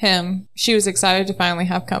him she was excited to finally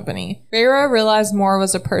have company. Feyre realized Moore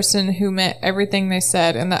was a person who meant everything they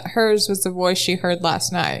said and that hers was the voice she heard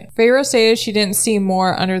last night. Feyre stated she didn't see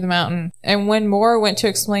Moore under the mountain, and when Moore went to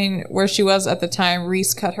explain where she was at the time,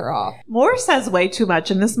 Rhys cut her off. Moore says way too much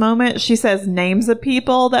in this moment. She says names of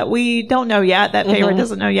people that we don't know yet, that Feyre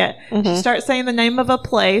doesn't know yet. She starts saying the name of a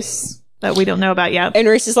place that we don't know about yet. And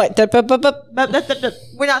Rhys is like,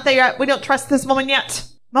 We're not there yet. We don't trust this woman yet.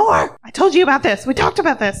 Moore, I told you about this. We talked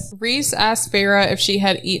about this. Rhys asked Feyre if she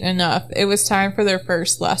had eaten enough. It was time for their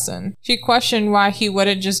first lesson. She questioned why he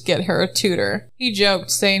wouldn't just get her a tutor. He joked,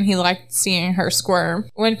 saying he liked seeing her squirm.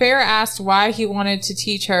 When Feyre asked why he wanted to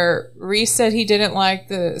teach her, Rhys said he didn't like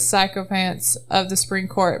the sycophants of the Spring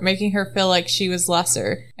Court, making her feel like she was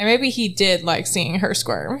lesser. And maybe he did like seeing her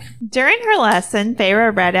squirm. During her lesson,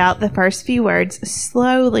 Feyre read out the first few words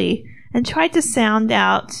slowly and tried to sound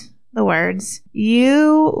out the words.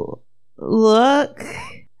 You look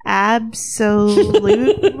absolutely.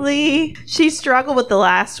 She struggled with the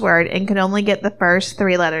last word and could only get the first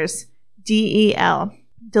 3 letters. D-E-L.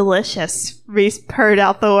 Delicious. Rhys purred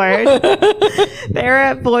out the word.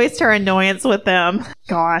 Feyre voiced her annoyance with them.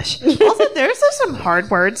 Gosh. Also, there's some hard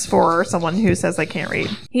words for someone who says I can't read.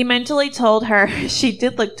 He mentally told her she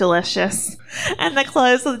did look delicious, and the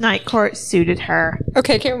clothes of the night court suited her.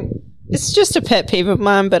 okay, it's just a pet peeve of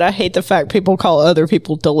mine, but I hate the fact people call other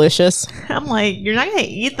people delicious. I'm like, you're not going to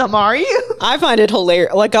eat them, are you? I find it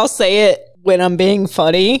hilarious. Like, I'll say it when I'm being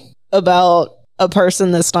funny about a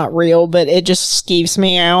person that's not real, but it just skeeves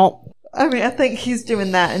me out. I mean, I think he's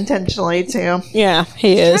doing that intentionally, too. Yeah,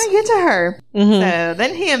 he is. Trying to get to her. Mm-hmm. So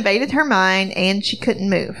then he invaded her mind, and she couldn't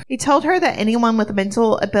move. He told her that anyone with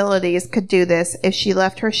mental abilities could do this if she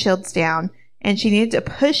left her shields down, and she needed to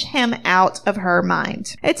push him out of her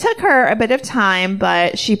mind. It took her a bit of time,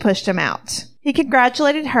 but she pushed him out. He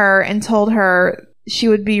congratulated her and told her she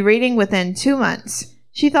would be reading within 2 months.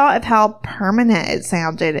 She thought of how permanent it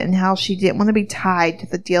sounded and how she didn't want to be tied to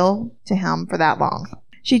the deal to him for that long.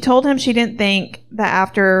 She told him she didn't think that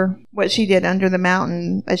after what she did under the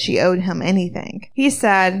mountain that she owed him anything. He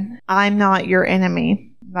said, "I'm not your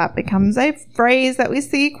enemy." That becomes a phrase that we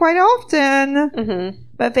see quite often. Mm-hmm.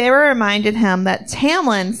 But Feyre reminded him that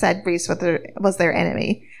Tamlin said Rhys was their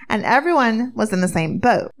enemy, and everyone was in the same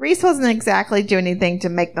boat. Rhys wasn't exactly doing anything to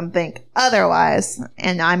make them think otherwise.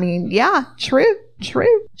 And I mean, yeah, true.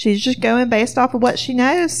 She's just going based off of what she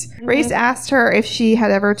knows. Mm-hmm. Rhys asked her if she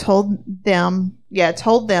had ever told them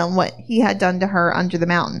what he had done to her under the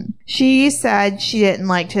mountain. She said she didn't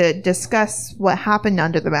like to discuss what happened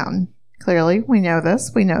under the mountain. Clearly, we know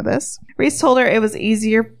this. Rhys told her it was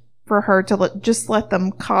easier for her to just let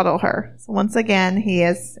them coddle her. So once again, he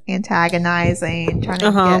is antagonizing, trying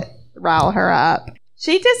to rile her up.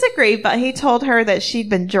 She disagreed, but he told her that she'd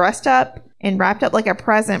been dressed up and wrapped up like a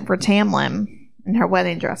present for Tamlin in her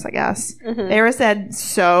wedding dress, I guess. Feyre said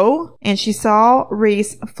so, and she saw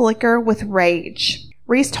Rhys flicker with rage.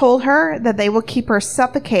 Rhys told her that they will keep her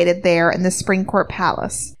suffocated there in the Spring Court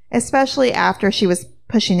Palace, especially after she was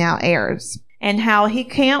pushing out heirs, and how he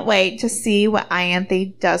can't wait to see what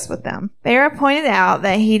Ianthe does with them. Feyre pointed out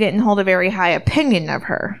that he didn't hold a very high opinion of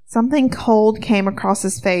her. Something cold came across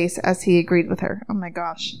his face as he agreed with her. Oh my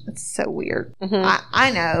gosh, it's so weird.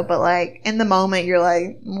 I know, but like in the moment you're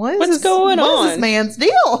like, what's going on? What is this man's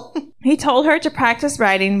deal? He told her to practice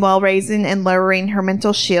writing while raising and lowering her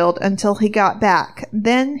mental shield until he got back.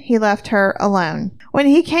 Then he left her alone. When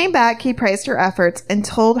he came back, he praised her efforts and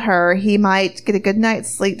told her he might get a good night's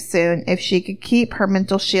sleep soon if she could keep her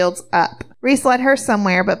mental shields up. Rhys led her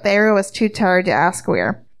somewhere, but Feyre was too tired to ask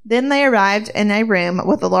where. Then they arrived in a room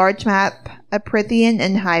with a large map of Prythian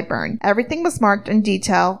and Hybern. Everything was marked in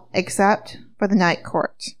detail except for the night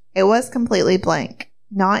court. It was completely blank,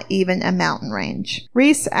 not even a mountain range.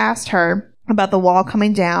 Rhys asked her about the wall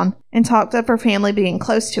coming down and talked of her family being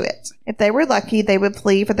close to it. If they were lucky, they would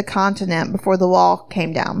flee for the continent before the wall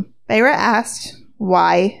came down. Feyre asked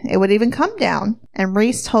why it would even come down, and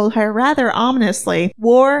Rhys told her rather ominously,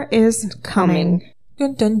 "War is coming."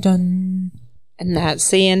 Dun dun dun. And that's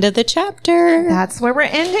the end of the chapter. That's where we're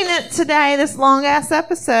ending it today, this long-ass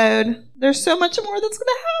episode. There's so much more that's going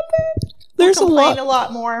to happen. There's a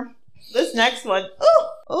lot more. This next one.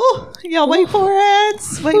 Oh, y'all wait for it.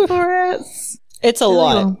 Wait for it. It's a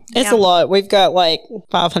lot. It's a lot. We've got like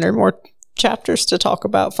 500 more chapters to talk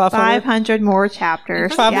about. 500 more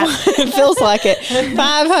chapters. It feels like it.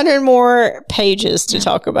 500 more pages to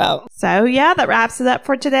talk about. So yeah, that wraps it up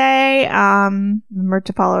for today. Remember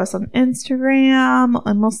to follow us on Instagram,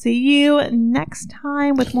 and we'll see you next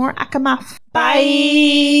time with more ACOMAF. Bye.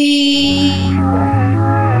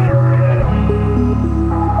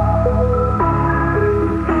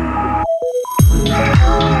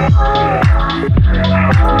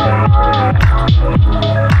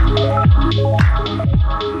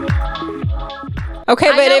 Okay,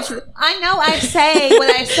 but I know I say what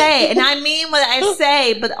I say, and I mean what I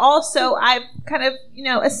say, but also I've kind of,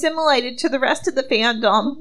 assimilated to the rest of the fandom.